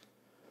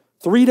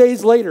 3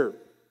 days later,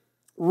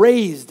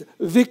 raised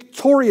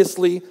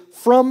victoriously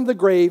from the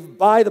grave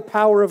by the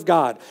power of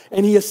God.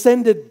 And he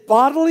ascended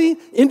bodily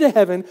into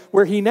heaven,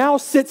 where he now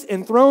sits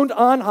enthroned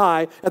on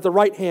high at the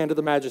right hand of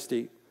the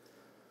Majesty.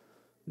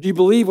 Do you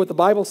believe what the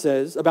Bible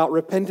says about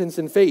repentance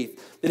and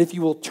faith? That if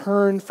you will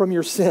turn from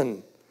your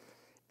sin,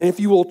 and if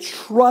you will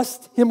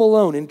trust him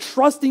alone, and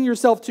trusting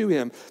yourself to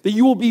him, that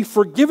you will be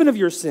forgiven of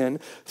your sin,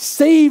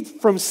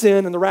 saved from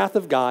sin and the wrath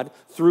of God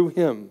through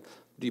him.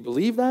 Do you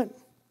believe that?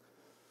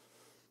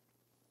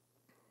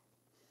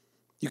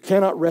 You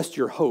cannot rest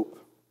your hope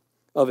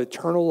of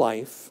eternal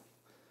life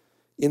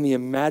in the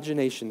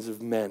imaginations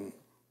of men.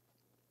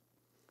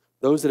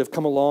 Those that have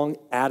come along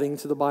adding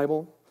to the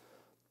Bible,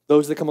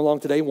 those that come along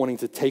today wanting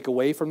to take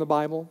away from the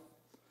Bible.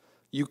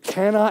 You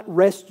cannot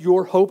rest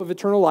your hope of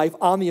eternal life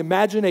on the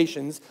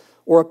imaginations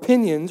or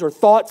opinions or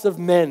thoughts of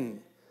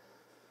men.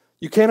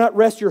 You cannot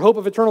rest your hope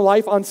of eternal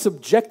life on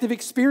subjective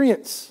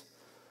experience.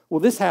 Well,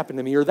 this happened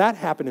to me or that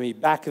happened to me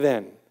back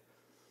then.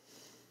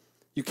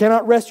 You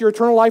cannot rest your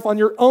eternal life on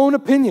your own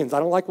opinions. I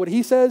don't like what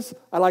he says.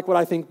 I like what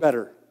I think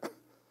better.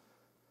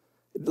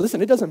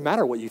 Listen, it doesn't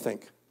matter what you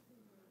think.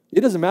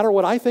 It doesn't matter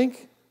what I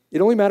think.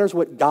 It only matters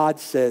what God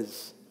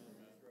says.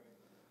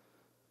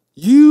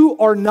 You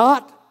are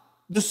not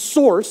the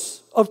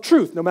source of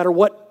truth, no matter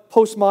what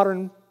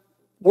postmodern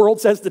world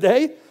says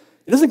today.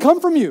 It doesn't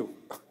come from you.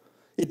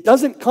 It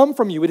doesn't come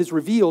from you. It is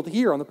revealed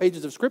here on the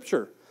pages of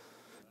Scripture.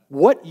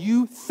 What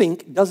you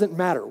think doesn't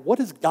matter. What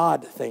does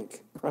God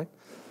think, right?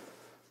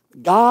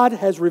 God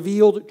has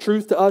revealed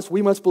truth to us.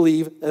 We must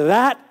believe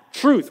that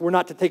truth. We're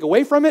not to take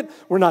away from it.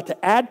 We're not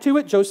to add to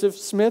it, Joseph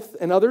Smith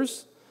and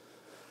others.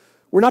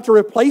 We're not to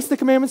replace the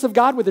commandments of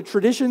God with the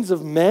traditions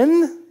of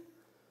men.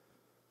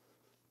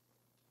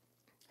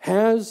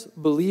 Has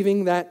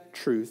believing that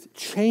truth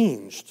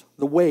changed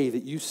the way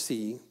that you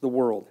see the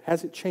world?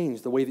 Has it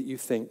changed the way that you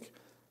think?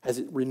 Has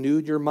it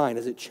renewed your mind?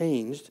 Has it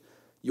changed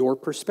your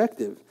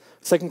perspective?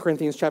 2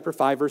 Corinthians chapter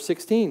 5, verse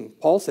 16,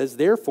 Paul says,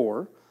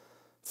 therefore,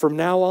 from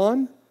now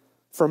on,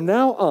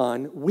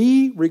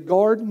 we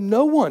regard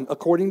no one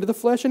according to the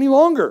flesh any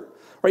longer.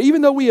 Right?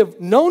 Even though we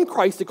have known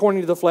Christ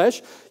according to the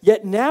flesh,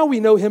 yet now we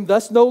know him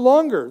thus no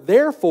longer.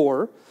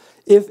 Therefore,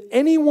 if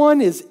anyone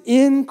is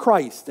in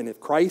Christ, and if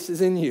Christ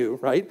is in you,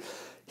 right,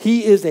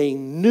 he is a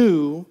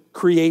new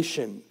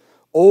creation.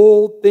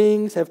 Old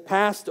things have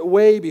passed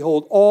away.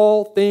 Behold,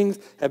 all things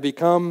have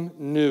become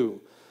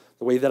new.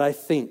 The way that I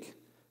think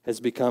has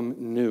become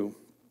new.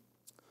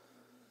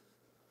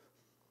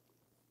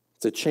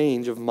 It's a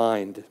change of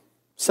mind.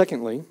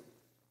 Secondly,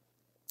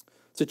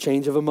 it's a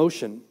change of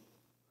emotion.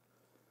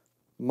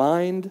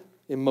 Mind,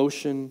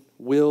 emotion,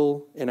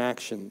 will, and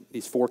action.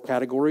 These four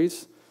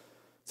categories.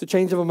 It's a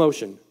change of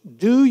emotion.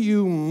 Do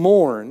you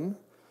mourn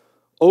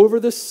over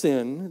the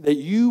sin that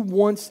you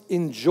once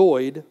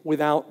enjoyed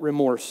without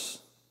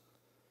remorse?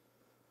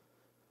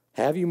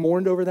 Have you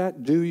mourned over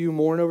that? Do you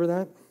mourn over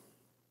that?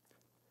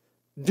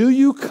 Do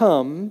you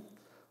come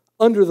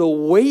under the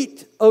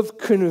weight of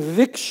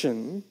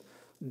conviction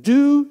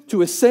due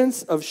to a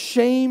sense of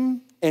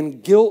shame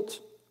and guilt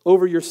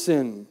over your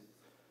sin?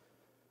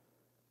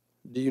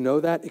 Do you know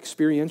that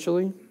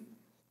experientially?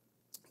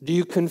 Do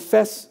you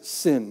confess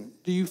sin?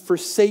 Do you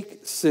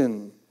forsake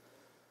sin?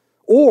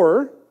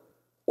 Or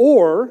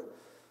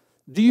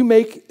do you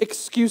make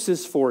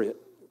excuses for it?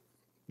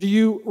 Do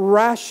you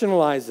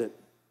rationalize it?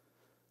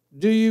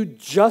 Do you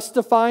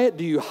justify it?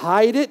 Do you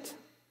hide it?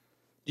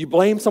 Do you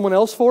blame someone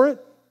else for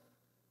it?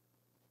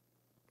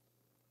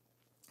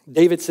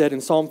 David said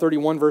in Psalm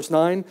 31, verse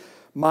 9,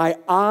 my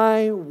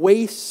eye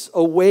wastes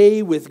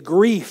away with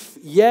grief,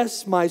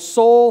 yes, my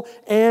soul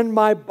and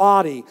my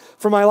body.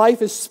 For my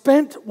life is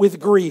spent with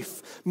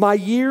grief, my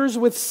years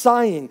with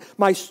sighing.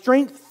 My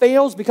strength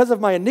fails because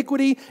of my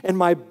iniquity, and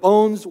my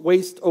bones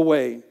waste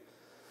away.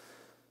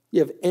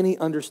 You have any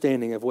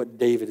understanding of what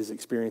David is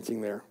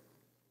experiencing there?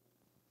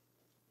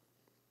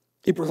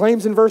 He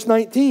proclaims in verse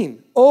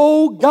 19,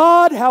 O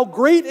God, how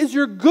great is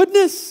your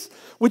goodness,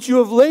 which you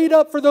have laid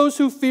up for those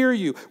who fear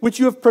you, which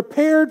you have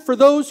prepared for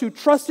those who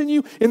trust in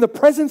you in the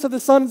presence of the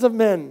sons of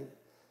men.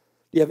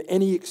 Do you have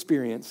any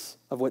experience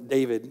of what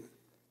David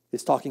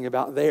is talking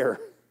about there?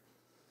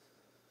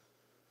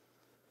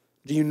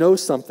 Do you know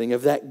something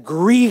of that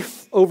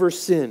grief over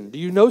sin? Do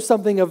you know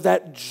something of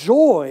that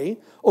joy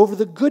over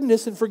the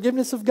goodness and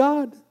forgiveness of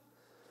God?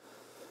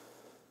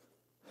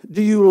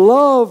 Do you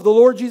love the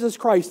Lord Jesus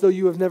Christ, though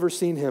you have never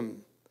seen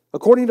him?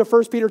 According to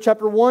 1 Peter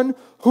chapter 1,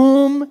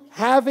 whom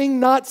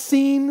having not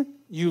seen,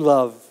 you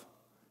love.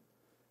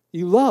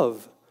 You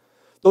love.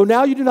 Though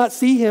now you do not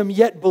see him,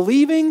 yet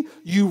believing,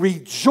 you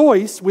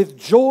rejoice with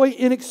joy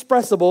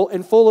inexpressible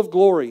and full of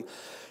glory.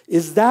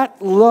 Is that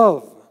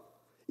love?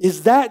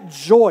 Is that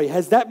joy?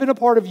 Has that been a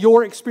part of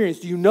your experience?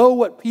 Do you know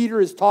what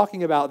Peter is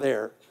talking about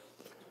there?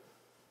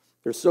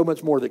 There's so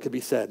much more that could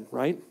be said,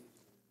 right?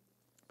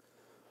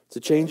 It's a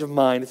change of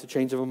mind. It's a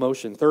change of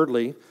emotion.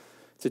 Thirdly,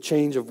 it's a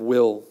change of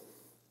will.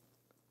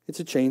 It's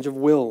a change of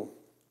will.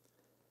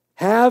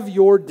 Have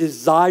your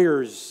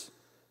desires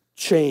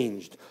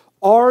changed?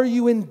 Are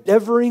you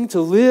endeavoring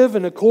to live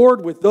in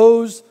accord with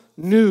those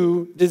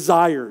new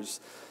desires.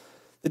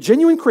 The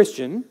genuine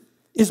Christian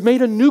is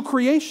made a new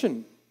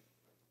creation.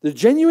 The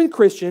genuine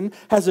Christian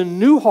has a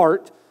new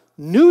heart,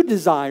 new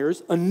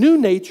desires, a new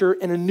nature,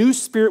 and a new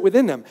spirit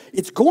within them.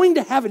 It's going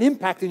to have an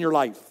impact in your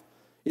life.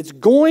 It's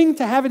going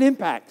to have an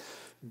impact.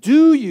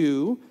 Do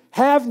you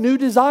have new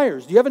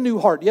desires? Do you have a new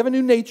heart? Do you have a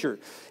new nature?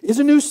 Is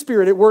a new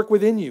spirit at work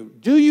within you?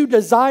 Do you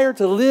desire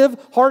to live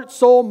heart,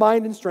 soul,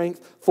 mind, and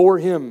strength for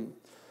Him?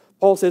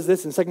 Paul says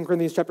this in 2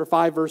 Corinthians chapter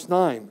 5, verse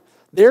 9.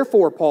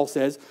 Therefore, Paul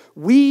says,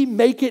 we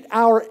make it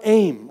our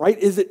aim, right?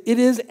 It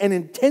is an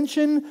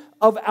intention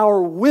of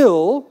our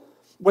will,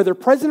 whether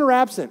present or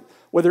absent,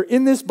 whether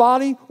in this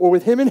body or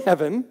with Him in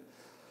heaven,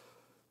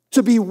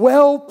 to be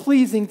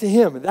well-pleasing to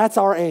Him. That's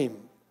our aim,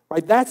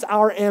 right? That's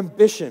our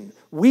ambition.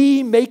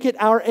 We make it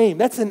our aim.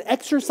 That's an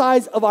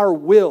exercise of our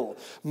will.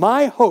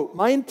 My hope,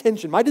 my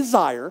intention, my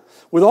desire,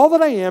 with all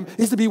that I am,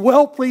 is to be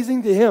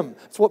well-pleasing to Him.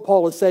 That's what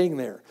Paul is saying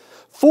there.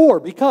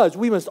 Because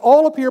we must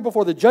all appear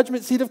before the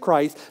judgment seat of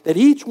Christ, that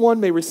each one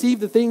may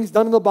receive the things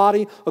done in the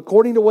body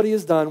according to what he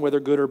has done, whether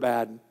good or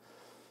bad.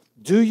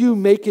 Do you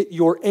make it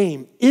your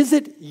aim? Is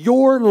it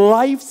your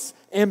life's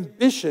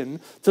ambition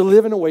to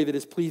live in a way that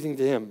is pleasing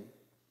to Him?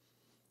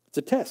 It's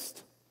a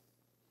test.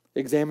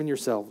 Examine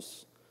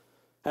yourselves.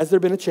 Has there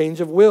been a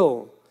change of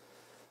will?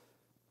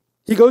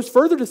 He goes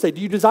further to say,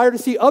 do you desire to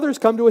see others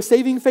come to a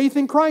saving faith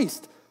in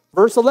Christ?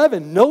 Verse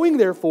 11, knowing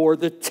therefore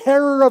the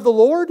terror of the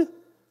Lord,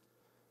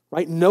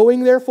 right?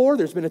 Knowing, therefore,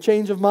 there's been a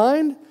change of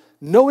mind.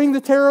 Knowing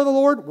the terror of the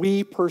Lord,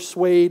 we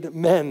persuade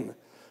men.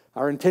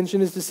 Our intention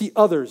is to see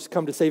others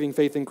come to saving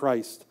faith in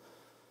Christ.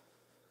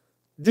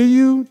 Do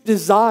you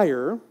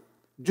desire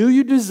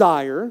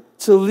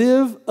to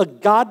live a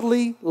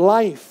godly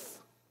life?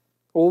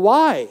 Well,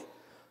 why?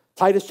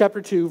 Titus chapter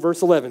 2,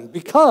 verse 11.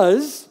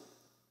 Because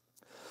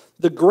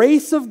the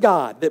grace of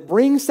God that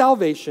brings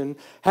salvation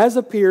has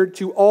appeared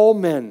to all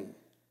men.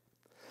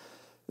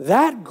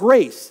 That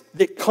grace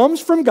that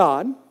comes from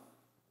God,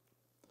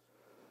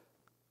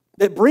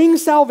 that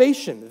brings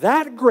salvation,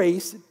 that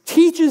grace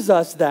teaches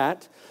us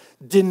that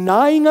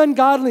denying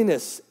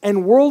ungodliness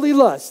and worldly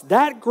lust,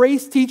 that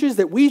grace teaches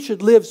that we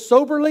should live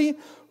soberly,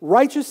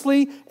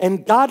 righteously,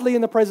 and godly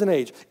in the present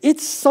age.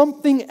 It's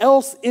something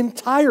else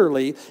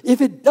entirely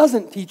if it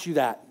doesn't teach you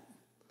that.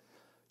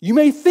 You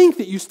may think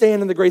that you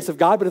stand in the grace of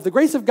God, but if the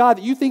grace of God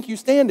that you think you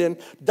stand in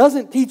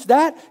doesn't teach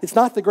that, it's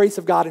not the grace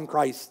of God in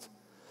Christ.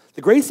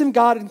 The grace of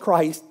God in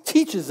Christ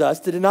teaches us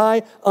to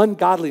deny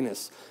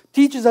ungodliness,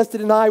 teaches us to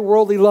deny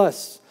worldly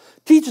lusts,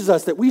 teaches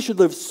us that we should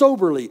live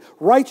soberly,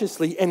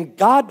 righteously, and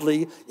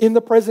godly in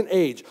the present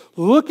age,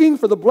 looking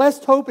for the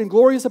blessed hope and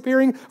glorious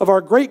appearing of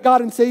our great God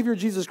and Savior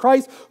Jesus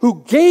Christ,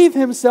 who gave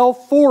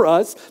Himself for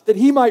us that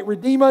He might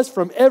redeem us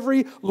from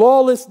every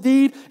lawless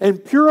deed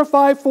and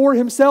purify for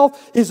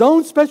Himself His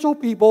own special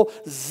people,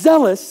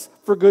 zealous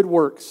for good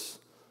works.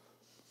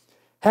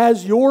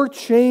 Has your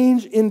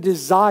change in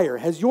desire,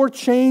 has your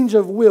change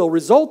of will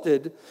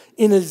resulted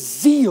in a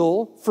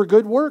zeal for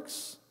good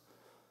works?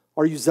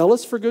 Are you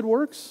zealous for good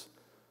works?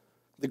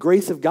 The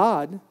grace of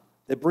God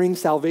that brings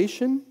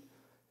salvation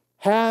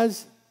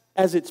has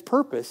as its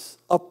purpose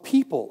a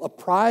people, a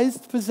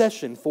prized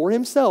possession for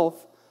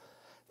Himself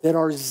that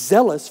are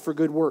zealous for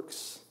good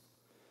works.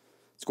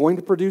 It's going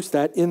to produce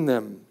that in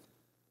them.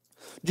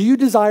 Do you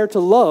desire to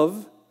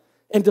love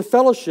and to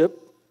fellowship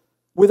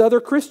with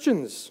other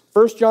Christians?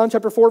 1 John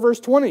chapter 4,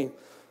 verse 20.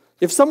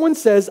 If someone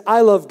says,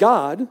 I love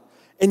God,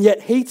 and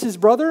yet hates his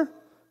brother,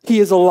 he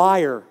is a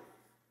liar.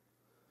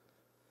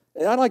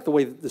 And I like the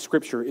way the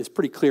scripture is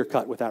pretty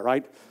clear-cut with that,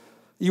 right?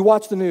 You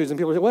watch the news and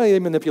people say, well, they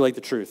manipulate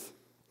the truth.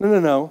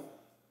 No.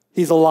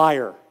 He's a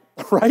liar,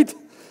 right?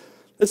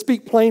 Let's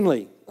speak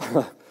plainly.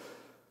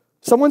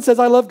 Someone says,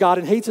 I love God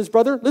and hates his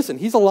brother. Listen,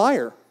 he's a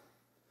liar.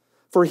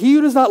 For he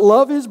who does not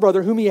love his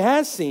brother whom he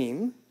has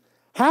seen,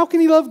 how can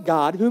he love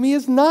God whom he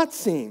has not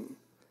seen?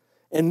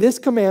 And this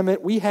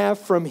commandment we have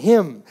from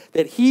Him,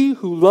 that he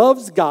who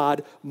loves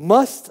God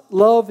must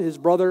love his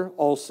brother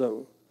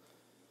also.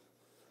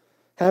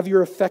 Have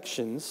your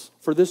affections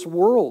for this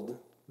world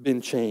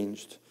been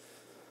changed?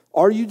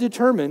 Are you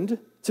determined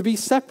to be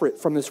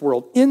separate from this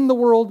world, in the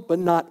world, but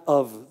not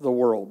of the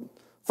world?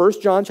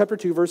 1 John chapter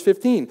 2, verse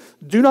 15.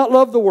 Do not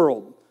love the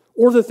world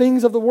or the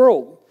things of the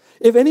world.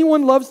 If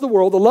anyone loves the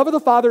world, the love of the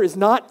Father is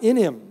not in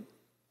him.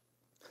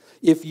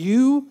 If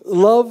you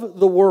love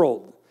the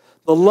world,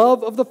 the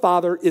love of the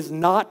Father is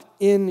not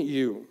in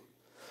you.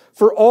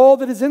 For all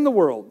that is in the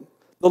world,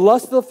 the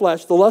lust of the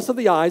flesh, the lust of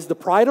the eyes, the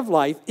pride of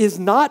life, is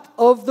not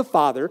of the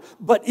Father,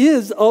 but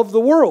is of the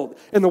world.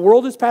 And the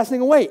world is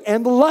passing away,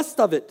 and the lust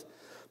of it.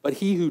 But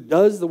he who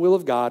does the will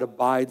of God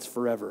abides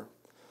forever.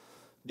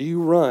 Do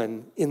you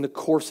run in the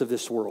course of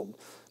this world?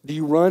 Do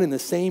you run in the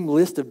same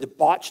list of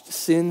debauched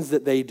sins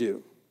that they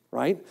do,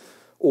 right?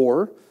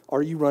 Or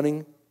are you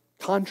running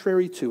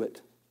contrary to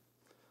it?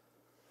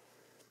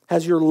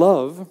 Has your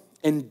love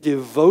and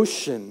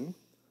devotion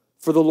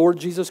for the Lord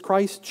Jesus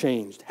Christ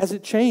changed? Has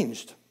it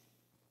changed?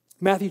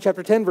 Matthew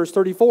chapter 10, verse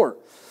 34.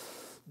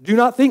 Do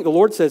not think, the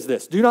Lord says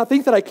this, do not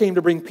think that I came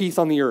to bring peace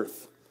on the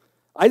earth.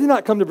 I did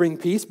not come to bring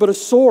peace, but a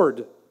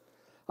sword.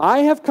 I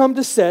have come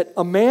to set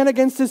a man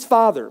against his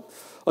father,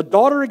 a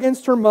daughter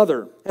against her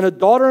mother, and a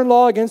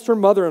daughter-in-law against her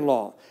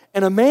mother-in-law.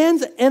 And a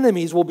man's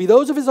enemies will be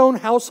those of his own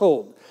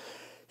household.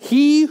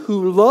 He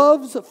who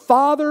loves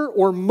father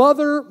or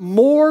mother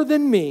more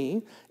than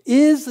me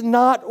is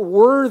not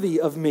worthy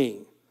of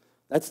me.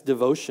 That's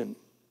devotion.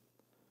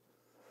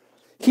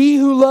 He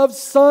who loves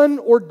son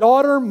or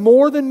daughter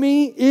more than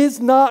me is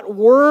not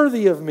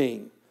worthy of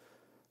me.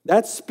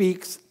 That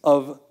speaks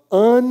of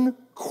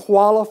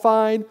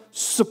unqualified,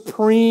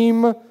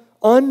 supreme,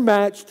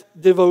 unmatched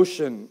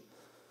devotion.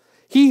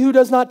 He who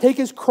does not take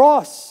his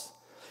cross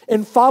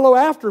and follow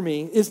after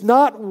me is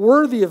not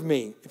worthy of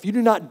me. If you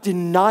do not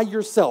deny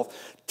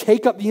yourself,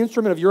 take up the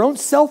instrument of your own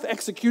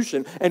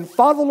self-execution and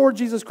follow the Lord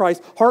Jesus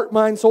Christ, heart,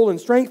 mind, soul, and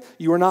strength,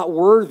 you are not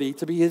worthy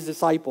to be his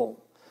disciple.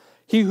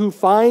 He who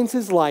finds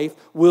his life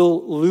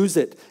will lose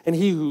it, and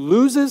he who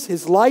loses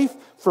his life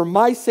for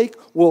my sake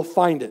will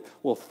find it.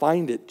 Will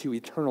find it to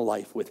eternal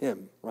life with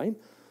him, right?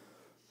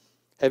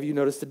 Have you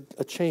noticed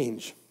a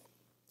change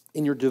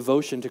in your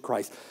devotion to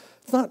Christ?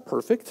 It's not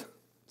perfect.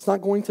 It's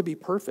not going to be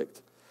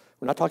perfect.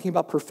 We're not talking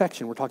about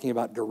perfection. We're talking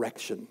about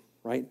direction,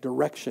 right?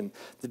 Direction.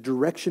 The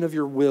direction of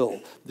your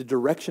will, the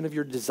direction of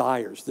your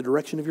desires, the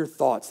direction of your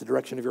thoughts, the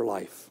direction of your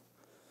life.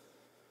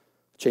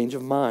 Change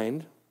of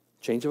mind,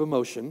 change of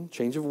emotion,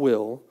 change of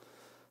will.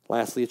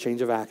 Lastly, a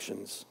change of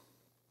actions.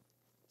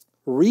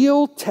 The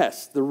real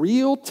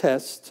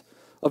test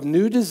of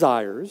new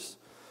desires,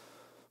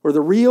 or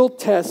the real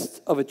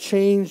test of a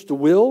changed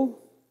will,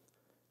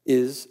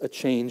 is a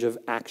change of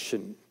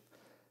action.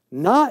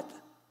 Not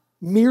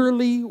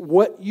merely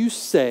what you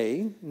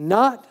say,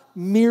 not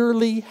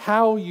merely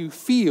how you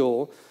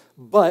feel,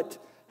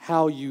 but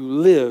how you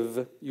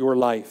live your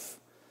life.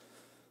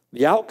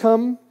 The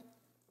outcome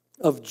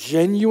of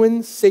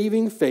genuine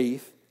saving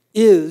faith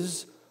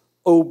is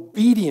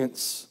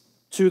obedience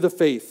to the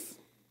faith.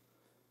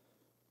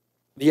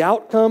 The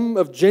outcome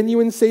of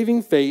genuine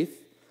saving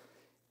faith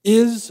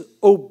is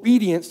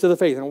obedience to the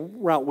faith. And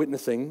we're out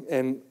witnessing,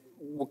 and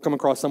we'll come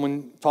across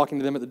someone talking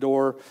to them at the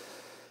door,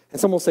 and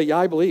someone will say, yeah,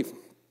 I believe.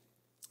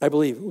 I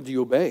believe. Well, do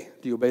you obey?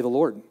 Do you obey the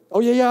Lord?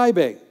 Oh, yeah, I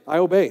obey. I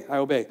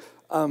obey.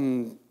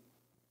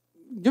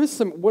 Give us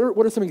some,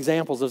 what are some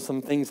examples of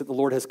some things that the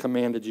Lord has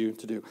commanded you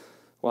to do?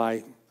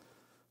 Why,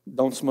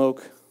 don't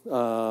smoke,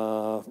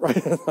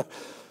 right?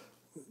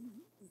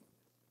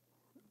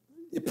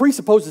 It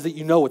presupposes that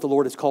you know what the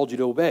Lord has called you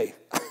to obey.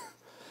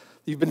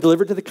 You've been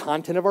delivered to the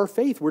content of our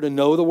faith. We're to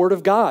know the Word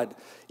of God.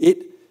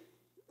 It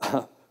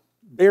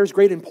bears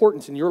great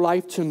importance in your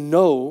life to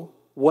know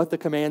what the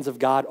commands of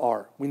God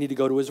are. We need to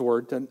go to His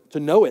Word to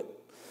know it.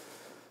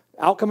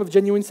 Outcome of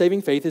genuine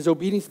saving faith is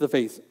obedience to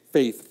the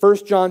faith.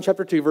 1 John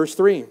chapter 2, verse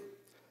 3.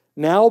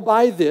 Now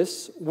by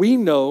this we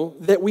know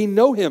that we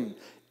know Him,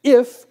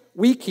 if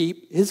we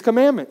keep His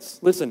commandments.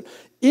 Listen,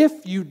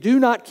 if you do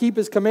not keep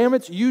His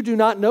commandments, you do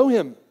not know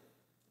Him.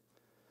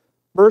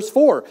 Verse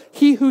 4,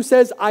 he who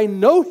says, I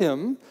know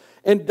Him,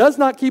 and does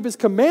not keep His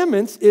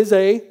commandments is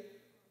a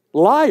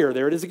liar.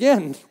 There it is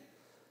again.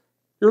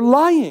 You're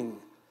lying.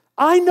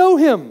 I know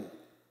Him.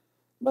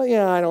 But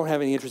I don't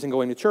have any interest in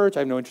going to church. I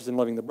have no interest in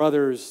loving the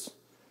brothers.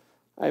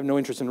 I have no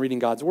interest in reading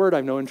God's Word. I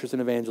have no interest in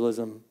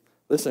evangelism.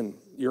 Listen,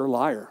 you're a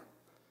liar.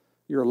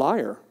 You're a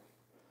liar.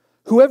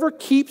 Whoever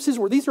keeps His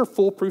Word, these are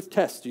foolproof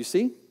tests, you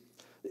see?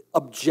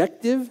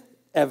 Objective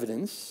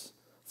evidence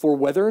for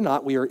whether or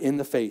not we are in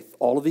the faith.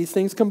 All of these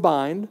things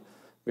combined,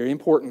 very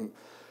important.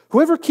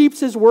 Whoever keeps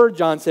His Word,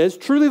 John says,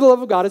 truly the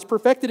love of God is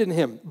perfected in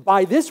him.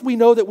 By this we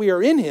know that we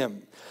are in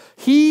Him.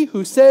 He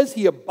who says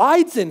he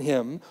abides in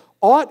Him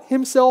ought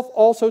himself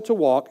also to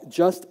walk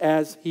just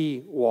as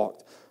He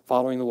walked,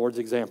 following the Lord's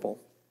example.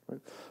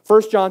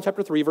 1 John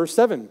chapter 3, verse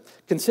 7.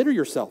 Consider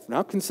yourself.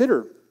 Now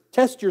consider,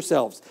 test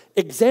yourselves,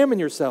 examine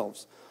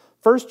yourselves.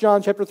 1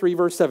 John chapter 3,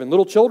 verse 7.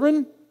 Little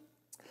children,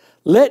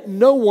 let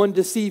no one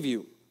deceive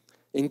you,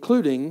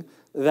 including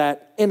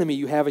that enemy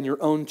you have in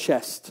your own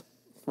chest,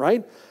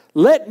 right?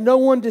 Let no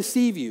one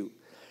deceive you.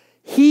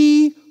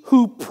 He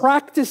who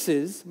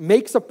practices,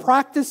 makes a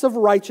practice of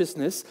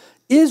righteousness,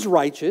 is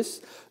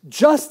righteous,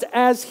 just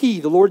as He,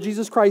 the Lord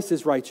Jesus Christ,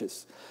 is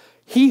righteous.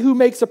 He who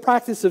makes a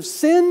practice of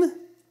sin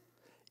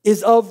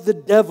is of the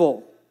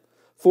devil,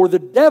 for the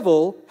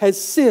devil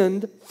has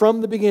sinned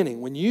from the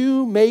beginning. When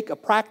you make a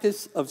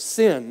practice of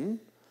sin,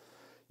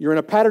 you're in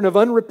a pattern of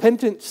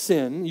unrepentant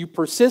sin. You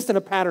persist in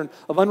a pattern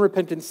of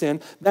unrepentant sin.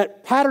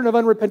 That pattern of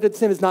unrepentant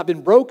sin has not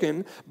been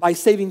broken by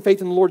saving faith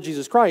in the Lord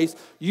Jesus Christ.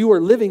 You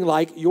are living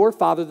like your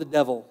father, the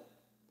devil.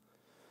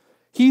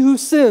 He who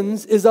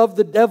sins is of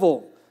the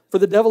devil, for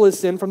the devil has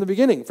sinned from the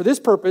beginning. For this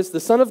purpose,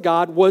 the Son of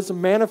God was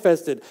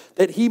manifested,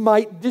 that He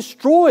might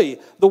destroy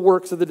the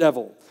works of the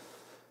devil.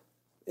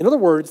 In other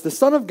words, the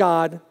Son of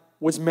God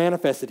was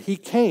manifested. He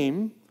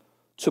came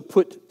to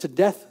put to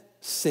death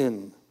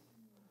sin,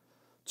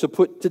 to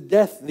put to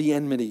death the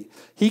enmity.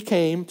 He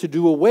came to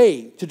do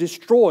away, to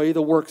destroy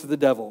the works of the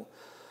devil.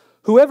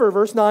 Whoever,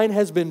 verse 9,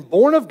 has been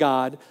born of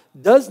God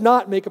does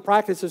not make a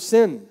practice of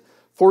sin,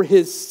 For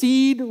his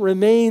seed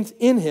remains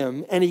in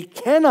him, and he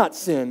cannot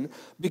sin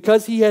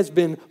because he has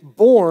been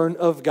born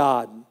of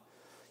God.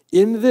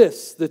 In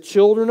this, the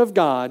children of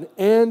God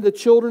and the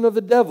children of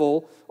the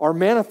devil are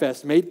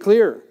manifest, made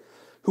clear.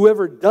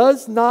 Whoever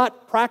does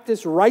not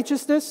practice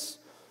righteousness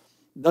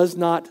does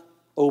not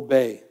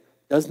obey,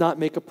 does not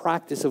make a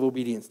practice of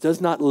obedience,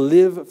 does not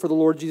live for the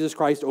Lord Jesus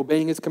Christ,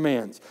 obeying his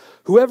commands.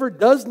 Whoever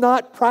does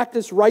not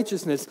practice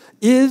righteousness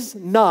is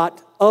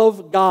not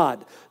of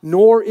God,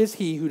 nor is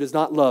he who does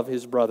not love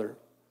his brother.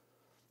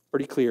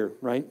 Pretty clear,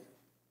 right?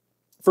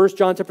 1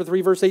 John chapter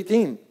 3, verse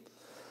 18.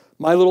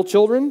 My little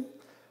children,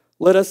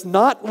 let us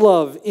not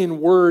love in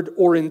word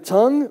or in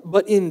tongue,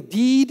 but in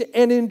deed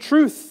and in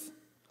truth.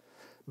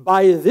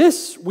 By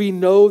this we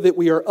know that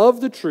we are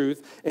of the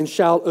truth and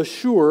shall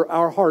assure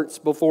our hearts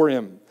before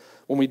him,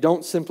 when we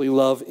don't simply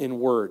love in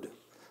word,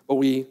 but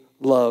we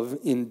love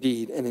in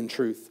deed and in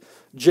truth.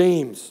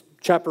 James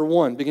chapter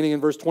 1, beginning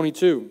in verse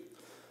 22.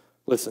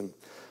 Listen,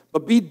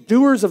 but be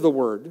doers of the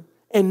word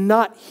and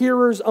not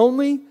hearers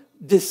only,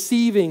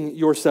 deceiving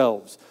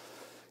yourselves.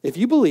 If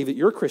you believe that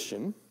you're a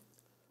Christian,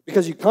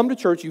 because you come to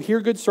church, you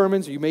hear good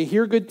sermons, you may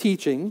hear good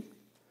teaching,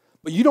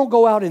 but you don't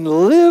go out and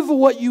live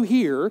what you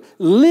hear,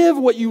 live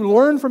what you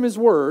learn from his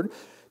word,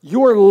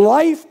 your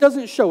life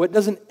doesn't show it,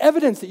 doesn't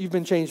evidence that you've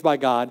been changed by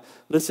God,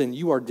 listen,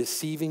 you are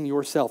deceiving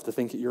yourself to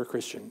think that you're a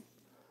Christian.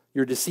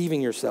 You're deceiving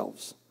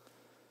yourselves.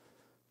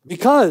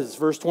 Because,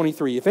 verse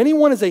 23, if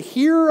anyone is a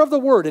hearer of the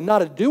word and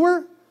not a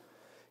doer,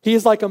 he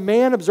is like a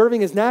man observing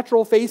his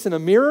natural face in a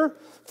mirror,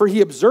 for he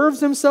observes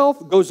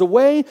himself, goes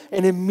away,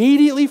 and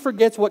immediately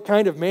forgets what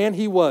kind of man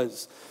he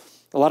was.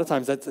 A lot of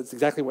times that's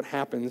exactly what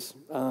happens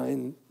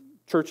in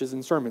churches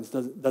and sermons,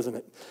 doesn't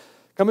it?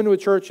 Come into a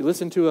church, you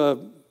listen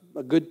to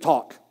a good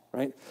talk,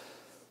 right?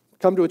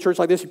 Come to a church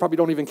like this, you probably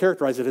don't even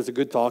characterize it as a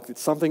good talk.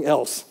 It's something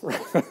else.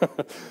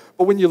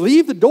 But when you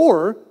leave the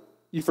door,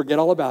 you forget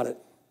all about it,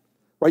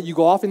 right? You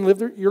go off and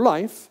live your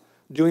life,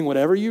 doing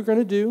whatever you're going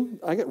to do,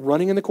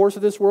 running in the course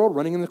of this world,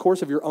 running in the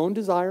course of your own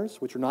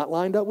desires, which are not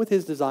lined up with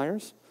his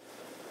desires.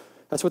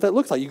 That's what that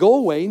looks like. You go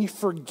away and you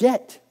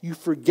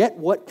forget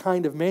what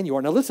kind of man you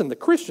are. Now listen, the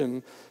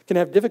Christian can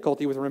have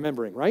difficulty with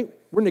remembering, right?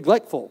 We're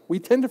neglectful. We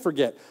tend to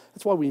forget.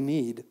 That's why we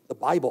need the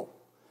Bible.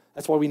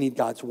 That's why we need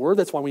God's word.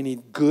 That's why we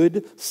need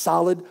good,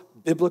 solid,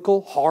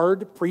 biblical,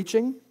 hard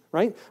preaching,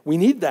 right? We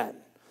need that.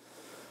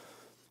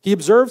 He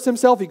observes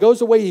himself, he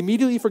goes away, he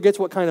immediately forgets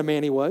what kind of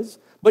man he was.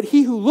 But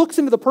he who looks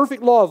into the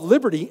perfect law of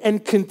liberty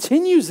and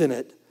continues in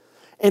it,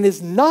 and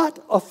is not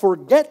a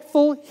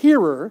forgetful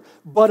hearer,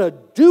 but a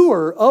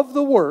doer of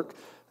the work,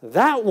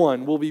 that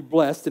one will be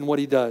blessed in what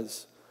he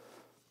does.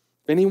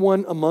 If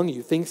anyone among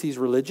you thinks he's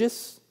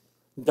religious,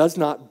 does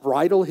not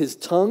bridle his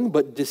tongue,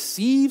 but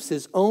deceives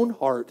his own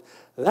heart,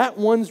 that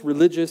one's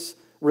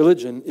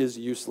religion is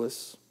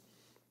useless.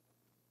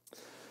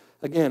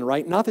 Again,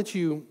 right? Not that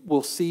you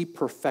will see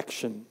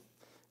perfection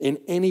in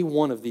any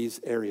one of these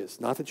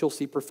areas. Not that you'll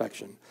see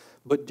perfection.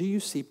 But do you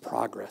see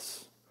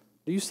progress?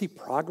 Do you see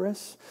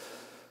progress?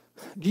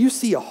 Do you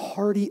see a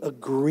hearty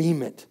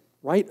agreement,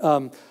 right?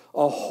 A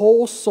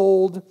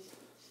whole-souled,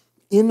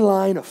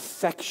 inline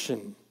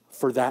affection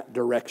for that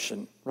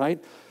direction,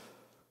 right?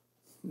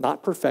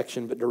 Not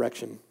perfection, but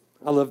direction.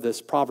 I love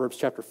this. Proverbs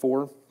chapter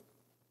 4,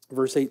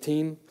 verse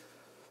 18.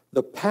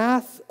 The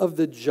path of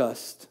the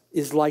just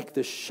is like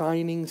the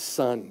shining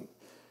sun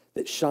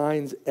that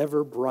shines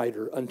ever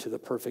brighter unto the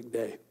perfect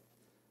day.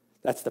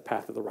 That's the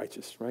path of the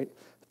righteous, right?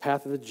 The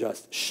path of the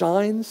just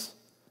shines,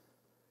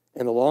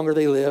 and the longer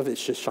they live, it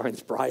just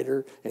shines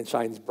brighter and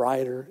shines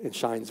brighter and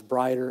shines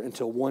brighter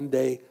until one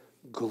day,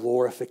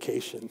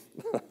 glorification.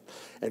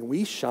 And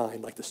we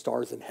shine like the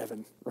stars in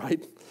heaven,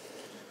 right?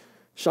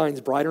 Shines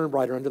brighter and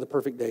brighter unto the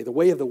perfect day. The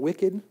way of the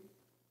wicked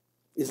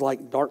is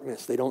like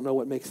darkness. They don't know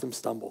what makes them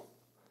stumble.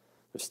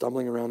 They're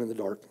stumbling around in the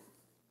dark.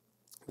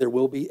 There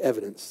will be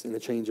evidence in a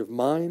change of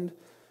mind,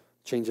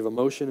 change of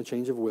emotion, a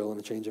change of will, and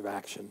a change of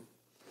action.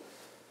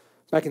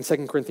 Back in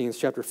 2 Corinthians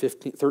chapter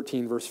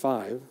 13, verse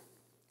 5,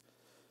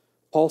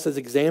 Paul says,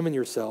 examine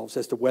yourselves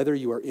as to whether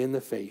you are in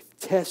the faith.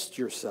 Test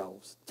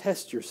yourselves.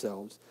 Test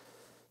yourselves.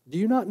 Do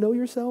you not know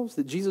yourselves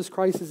that Jesus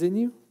Christ is in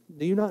you?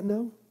 Do you not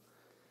know?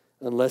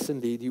 Unless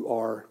indeed you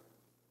are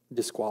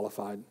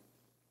disqualified.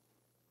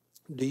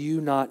 Do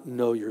you not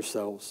know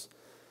yourselves?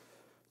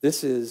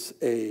 This is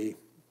a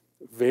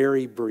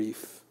very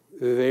brief,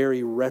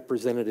 very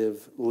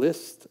representative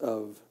list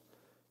of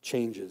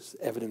changes,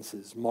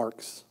 evidences,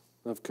 marks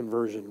of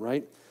conversion,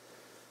 right?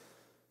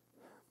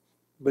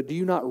 But do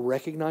you not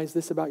recognize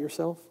this about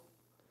yourself?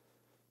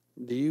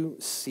 Do you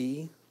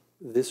see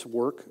this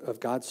work of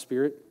God's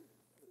Spirit?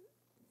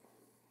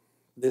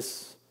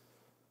 This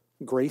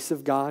grace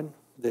of God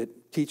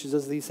that teaches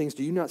us these things?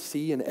 Do you not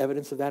see an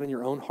evidence of that in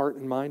your own heart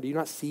and mind? Do you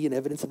not see an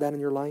evidence of that in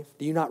your life?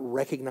 Do you not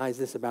recognize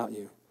this about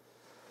you?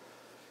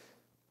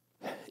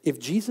 If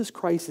Jesus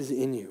Christ is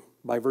in you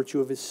by virtue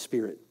of his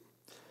Spirit,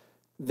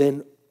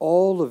 then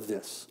all of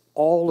this,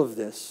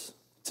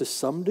 to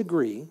some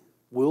degree,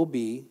 will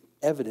be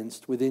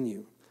evidenced within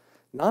you.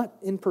 Not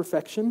in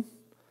perfection,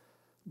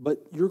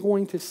 But you're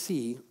going to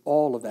see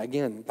all of that.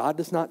 Again, God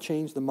does not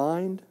change the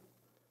mind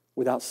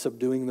without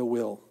subduing the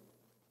will.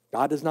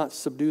 God does not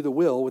subdue the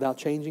will without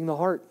changing the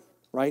heart,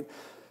 right?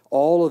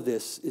 All of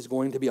this is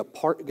going to be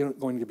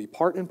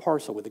part and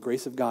parcel with the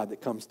grace of God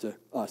that comes to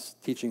us,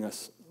 teaching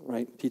us,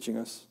 right? Teaching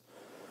us.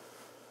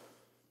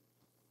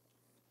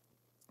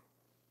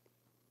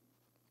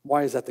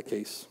 Why is that the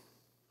case?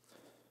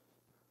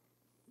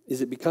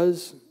 Is it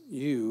because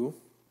you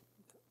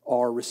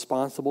are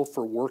responsible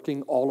for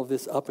working all of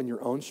this up in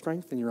your own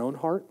strength, in your own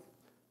heart?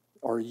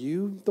 Are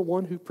you the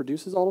one who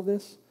produces all of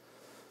this?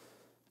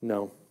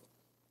 No.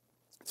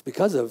 It's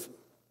because of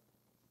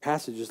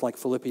passages like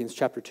Philippians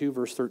chapter 2,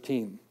 verse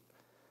 13,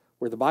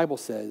 where the Bible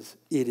says,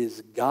 it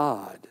is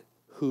God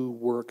who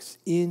works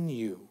in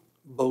you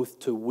both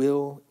to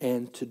will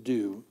and to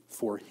do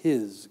for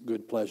his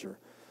good pleasure.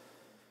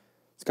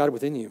 It's God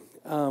within you.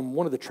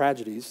 One of the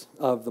tragedies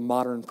of the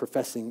modern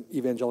professing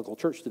evangelical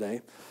church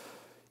today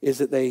is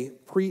that they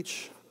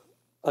preach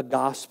a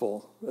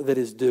gospel that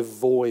is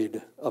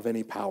devoid of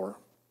any power,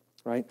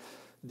 right?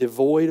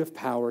 Devoid of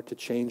power to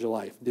change a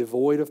life,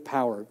 devoid of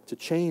power to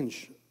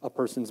change a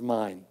person's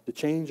mind, to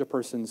change a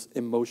person's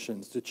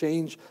emotions, to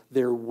change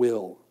their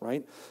will,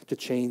 right? To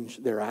change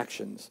their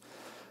actions.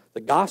 The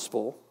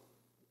gospel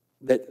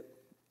that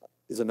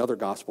is another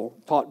gospel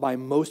taught by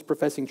most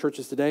professing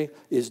churches today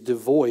is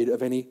devoid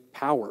of any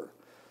power.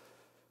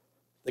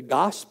 The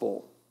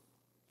gospel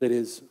that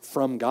is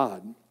from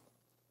God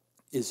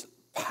is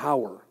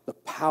power, the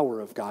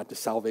power of God to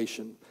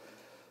salvation.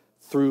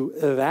 Through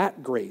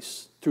that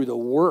grace, through the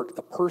work,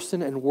 the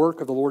person and work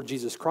of the Lord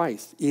Jesus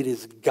Christ, it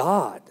is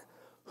God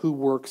who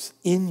works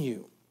in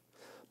you,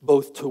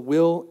 both to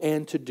will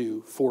and to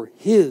do for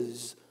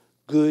his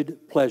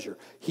good pleasure.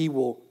 He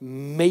will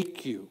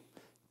make you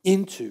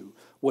into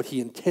what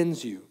he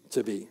intends you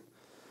to be.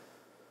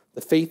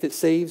 The faith that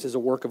saves is a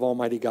work of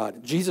Almighty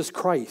God. Jesus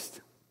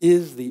Christ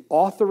is the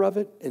author of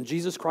it, and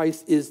Jesus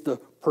Christ is the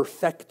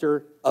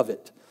perfecter of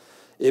it.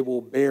 It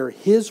will bear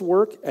his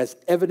work as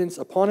evidence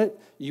upon it.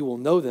 You will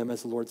know them,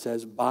 as the Lord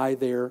says, by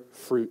their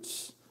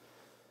fruits.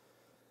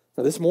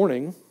 Now this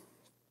morning,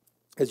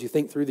 as you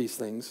think through these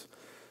things,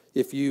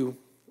 if you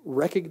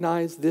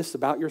recognize this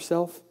about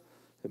yourself,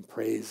 then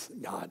praise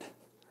God,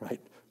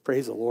 right?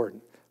 Praise the Lord.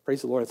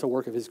 Praise the Lord. It's a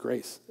work of his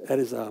grace. That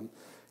is an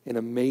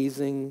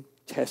amazing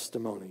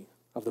testimony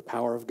of the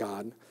power of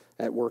God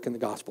at work in the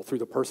gospel through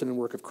the person and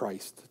work of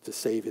Christ to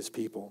save his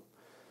people.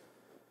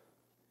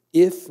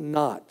 If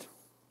not,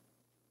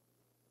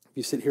 if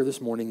you sit here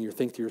this morning and you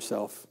think to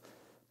yourself,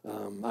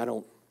 I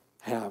don't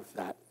have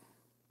that.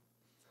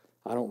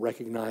 I don't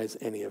recognize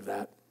any of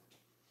that.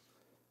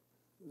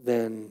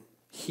 Then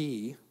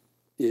he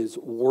is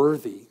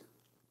worthy,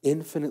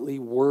 infinitely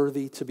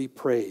worthy to be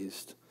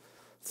praised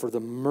for the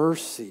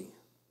mercy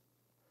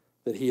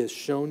that he has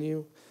shown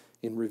you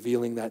in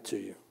revealing that to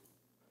you.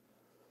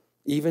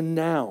 Even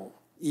now,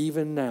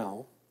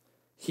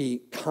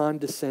 he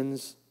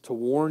condescends to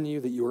warn you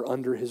that you are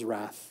under his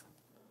wrath.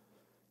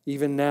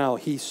 Even now,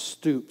 he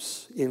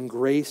stoops in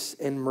grace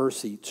and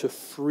mercy to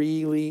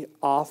freely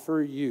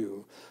offer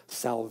you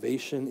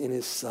salvation in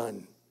his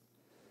Son.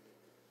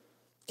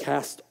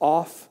 Cast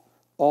off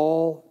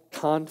all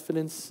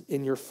confidence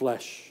in your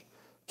flesh.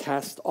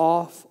 Cast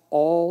off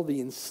all the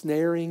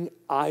ensnaring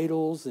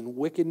idols and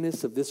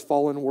wickedness of this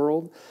fallen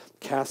world.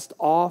 Cast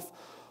off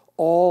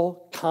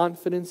all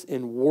confidence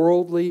in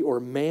worldly or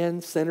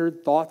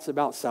man-centered thoughts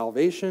about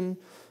salvation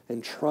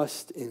and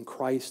trust in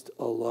Christ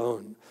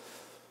alone.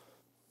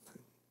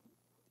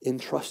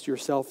 Entrust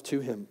yourself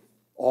to him,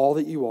 all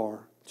that you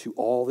are, to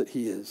all that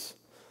he is.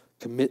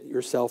 Commit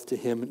yourself to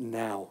him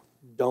now.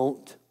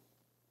 Don't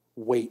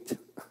wait.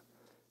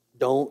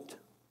 Don't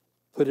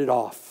put it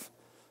off.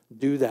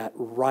 Do that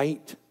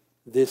right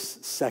this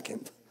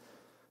second.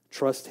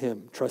 Trust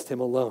him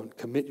alone.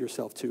 Commit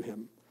yourself to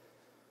him.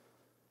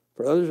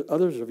 For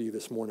others of you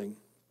this morning,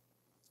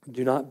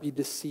 do not be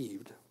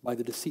deceived by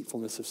the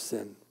deceitfulness of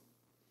sin.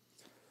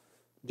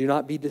 Do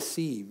not be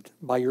deceived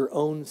by your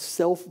own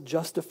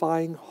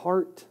self-justifying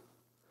heart.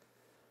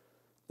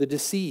 The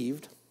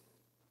deceived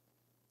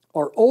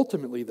are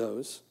ultimately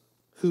those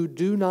who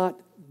do not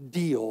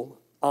deal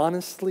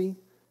honestly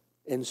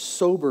and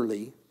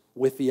soberly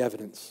with the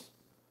evidence.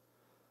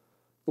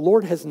 The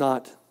Lord has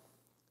not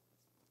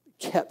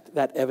kept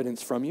that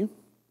evidence from you.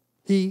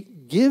 He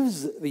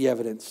gives the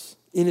evidence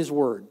in his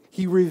word.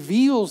 He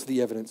reveals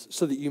the evidence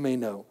so that you may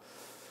know.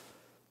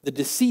 The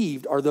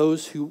deceived are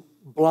those who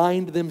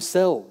blind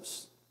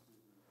themselves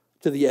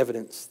to the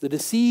evidence. The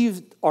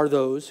deceived are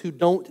those who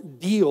don't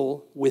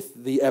deal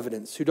with the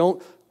evidence, who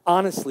don't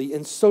honestly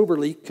and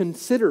soberly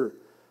consider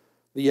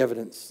the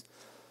evidence.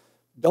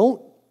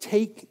 Don't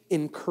take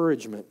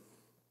encouragement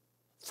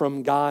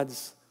from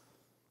God's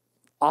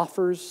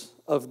offers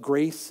of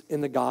grace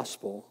in the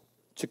gospel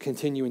to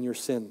continue in your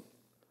sin.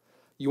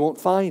 You won't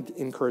find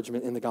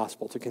encouragement in the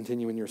gospel to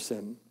continue in your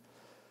sin.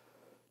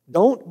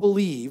 Don't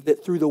believe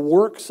that through the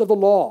works of the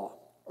law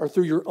or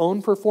through your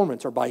own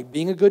performance or by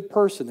being a good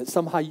person that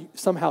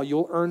somehow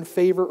you'll earn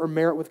favor or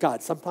merit with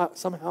God.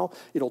 Somehow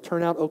it'll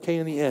turn out okay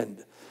in the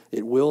end.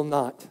 It will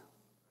not.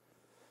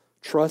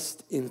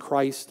 Trust in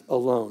Christ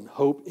alone.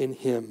 Hope in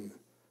him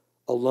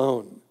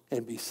alone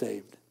and be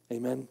saved.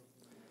 Amen.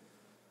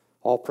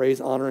 All praise,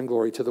 honor, and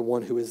glory to the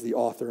one who is the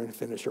author and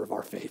finisher of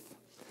our faith.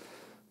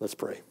 Let's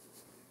pray.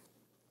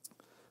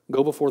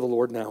 Go before the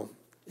Lord now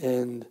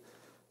and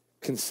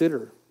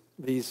consider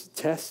these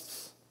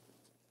tests.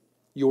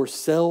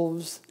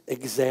 Yourselves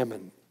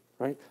examine,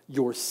 right?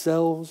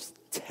 Yourselves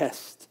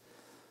test.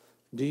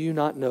 Do you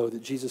not know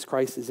that Jesus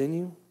Christ is in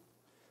you?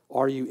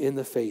 Are you in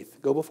the faith?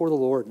 Go before the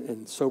Lord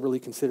and soberly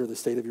consider the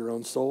state of your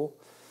own soul.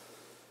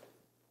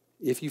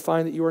 If you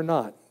find that you are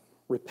not,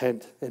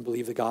 repent and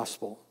believe the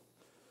gospel.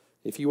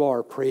 If you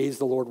are, praise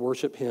the Lord,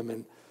 worship him,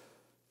 and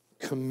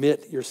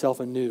commit yourself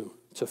anew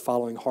to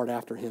following hard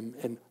after him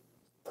and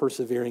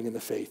persevering in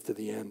the faith to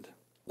the end.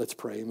 Let's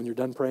pray. And when you're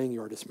done praying,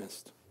 you are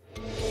dismissed.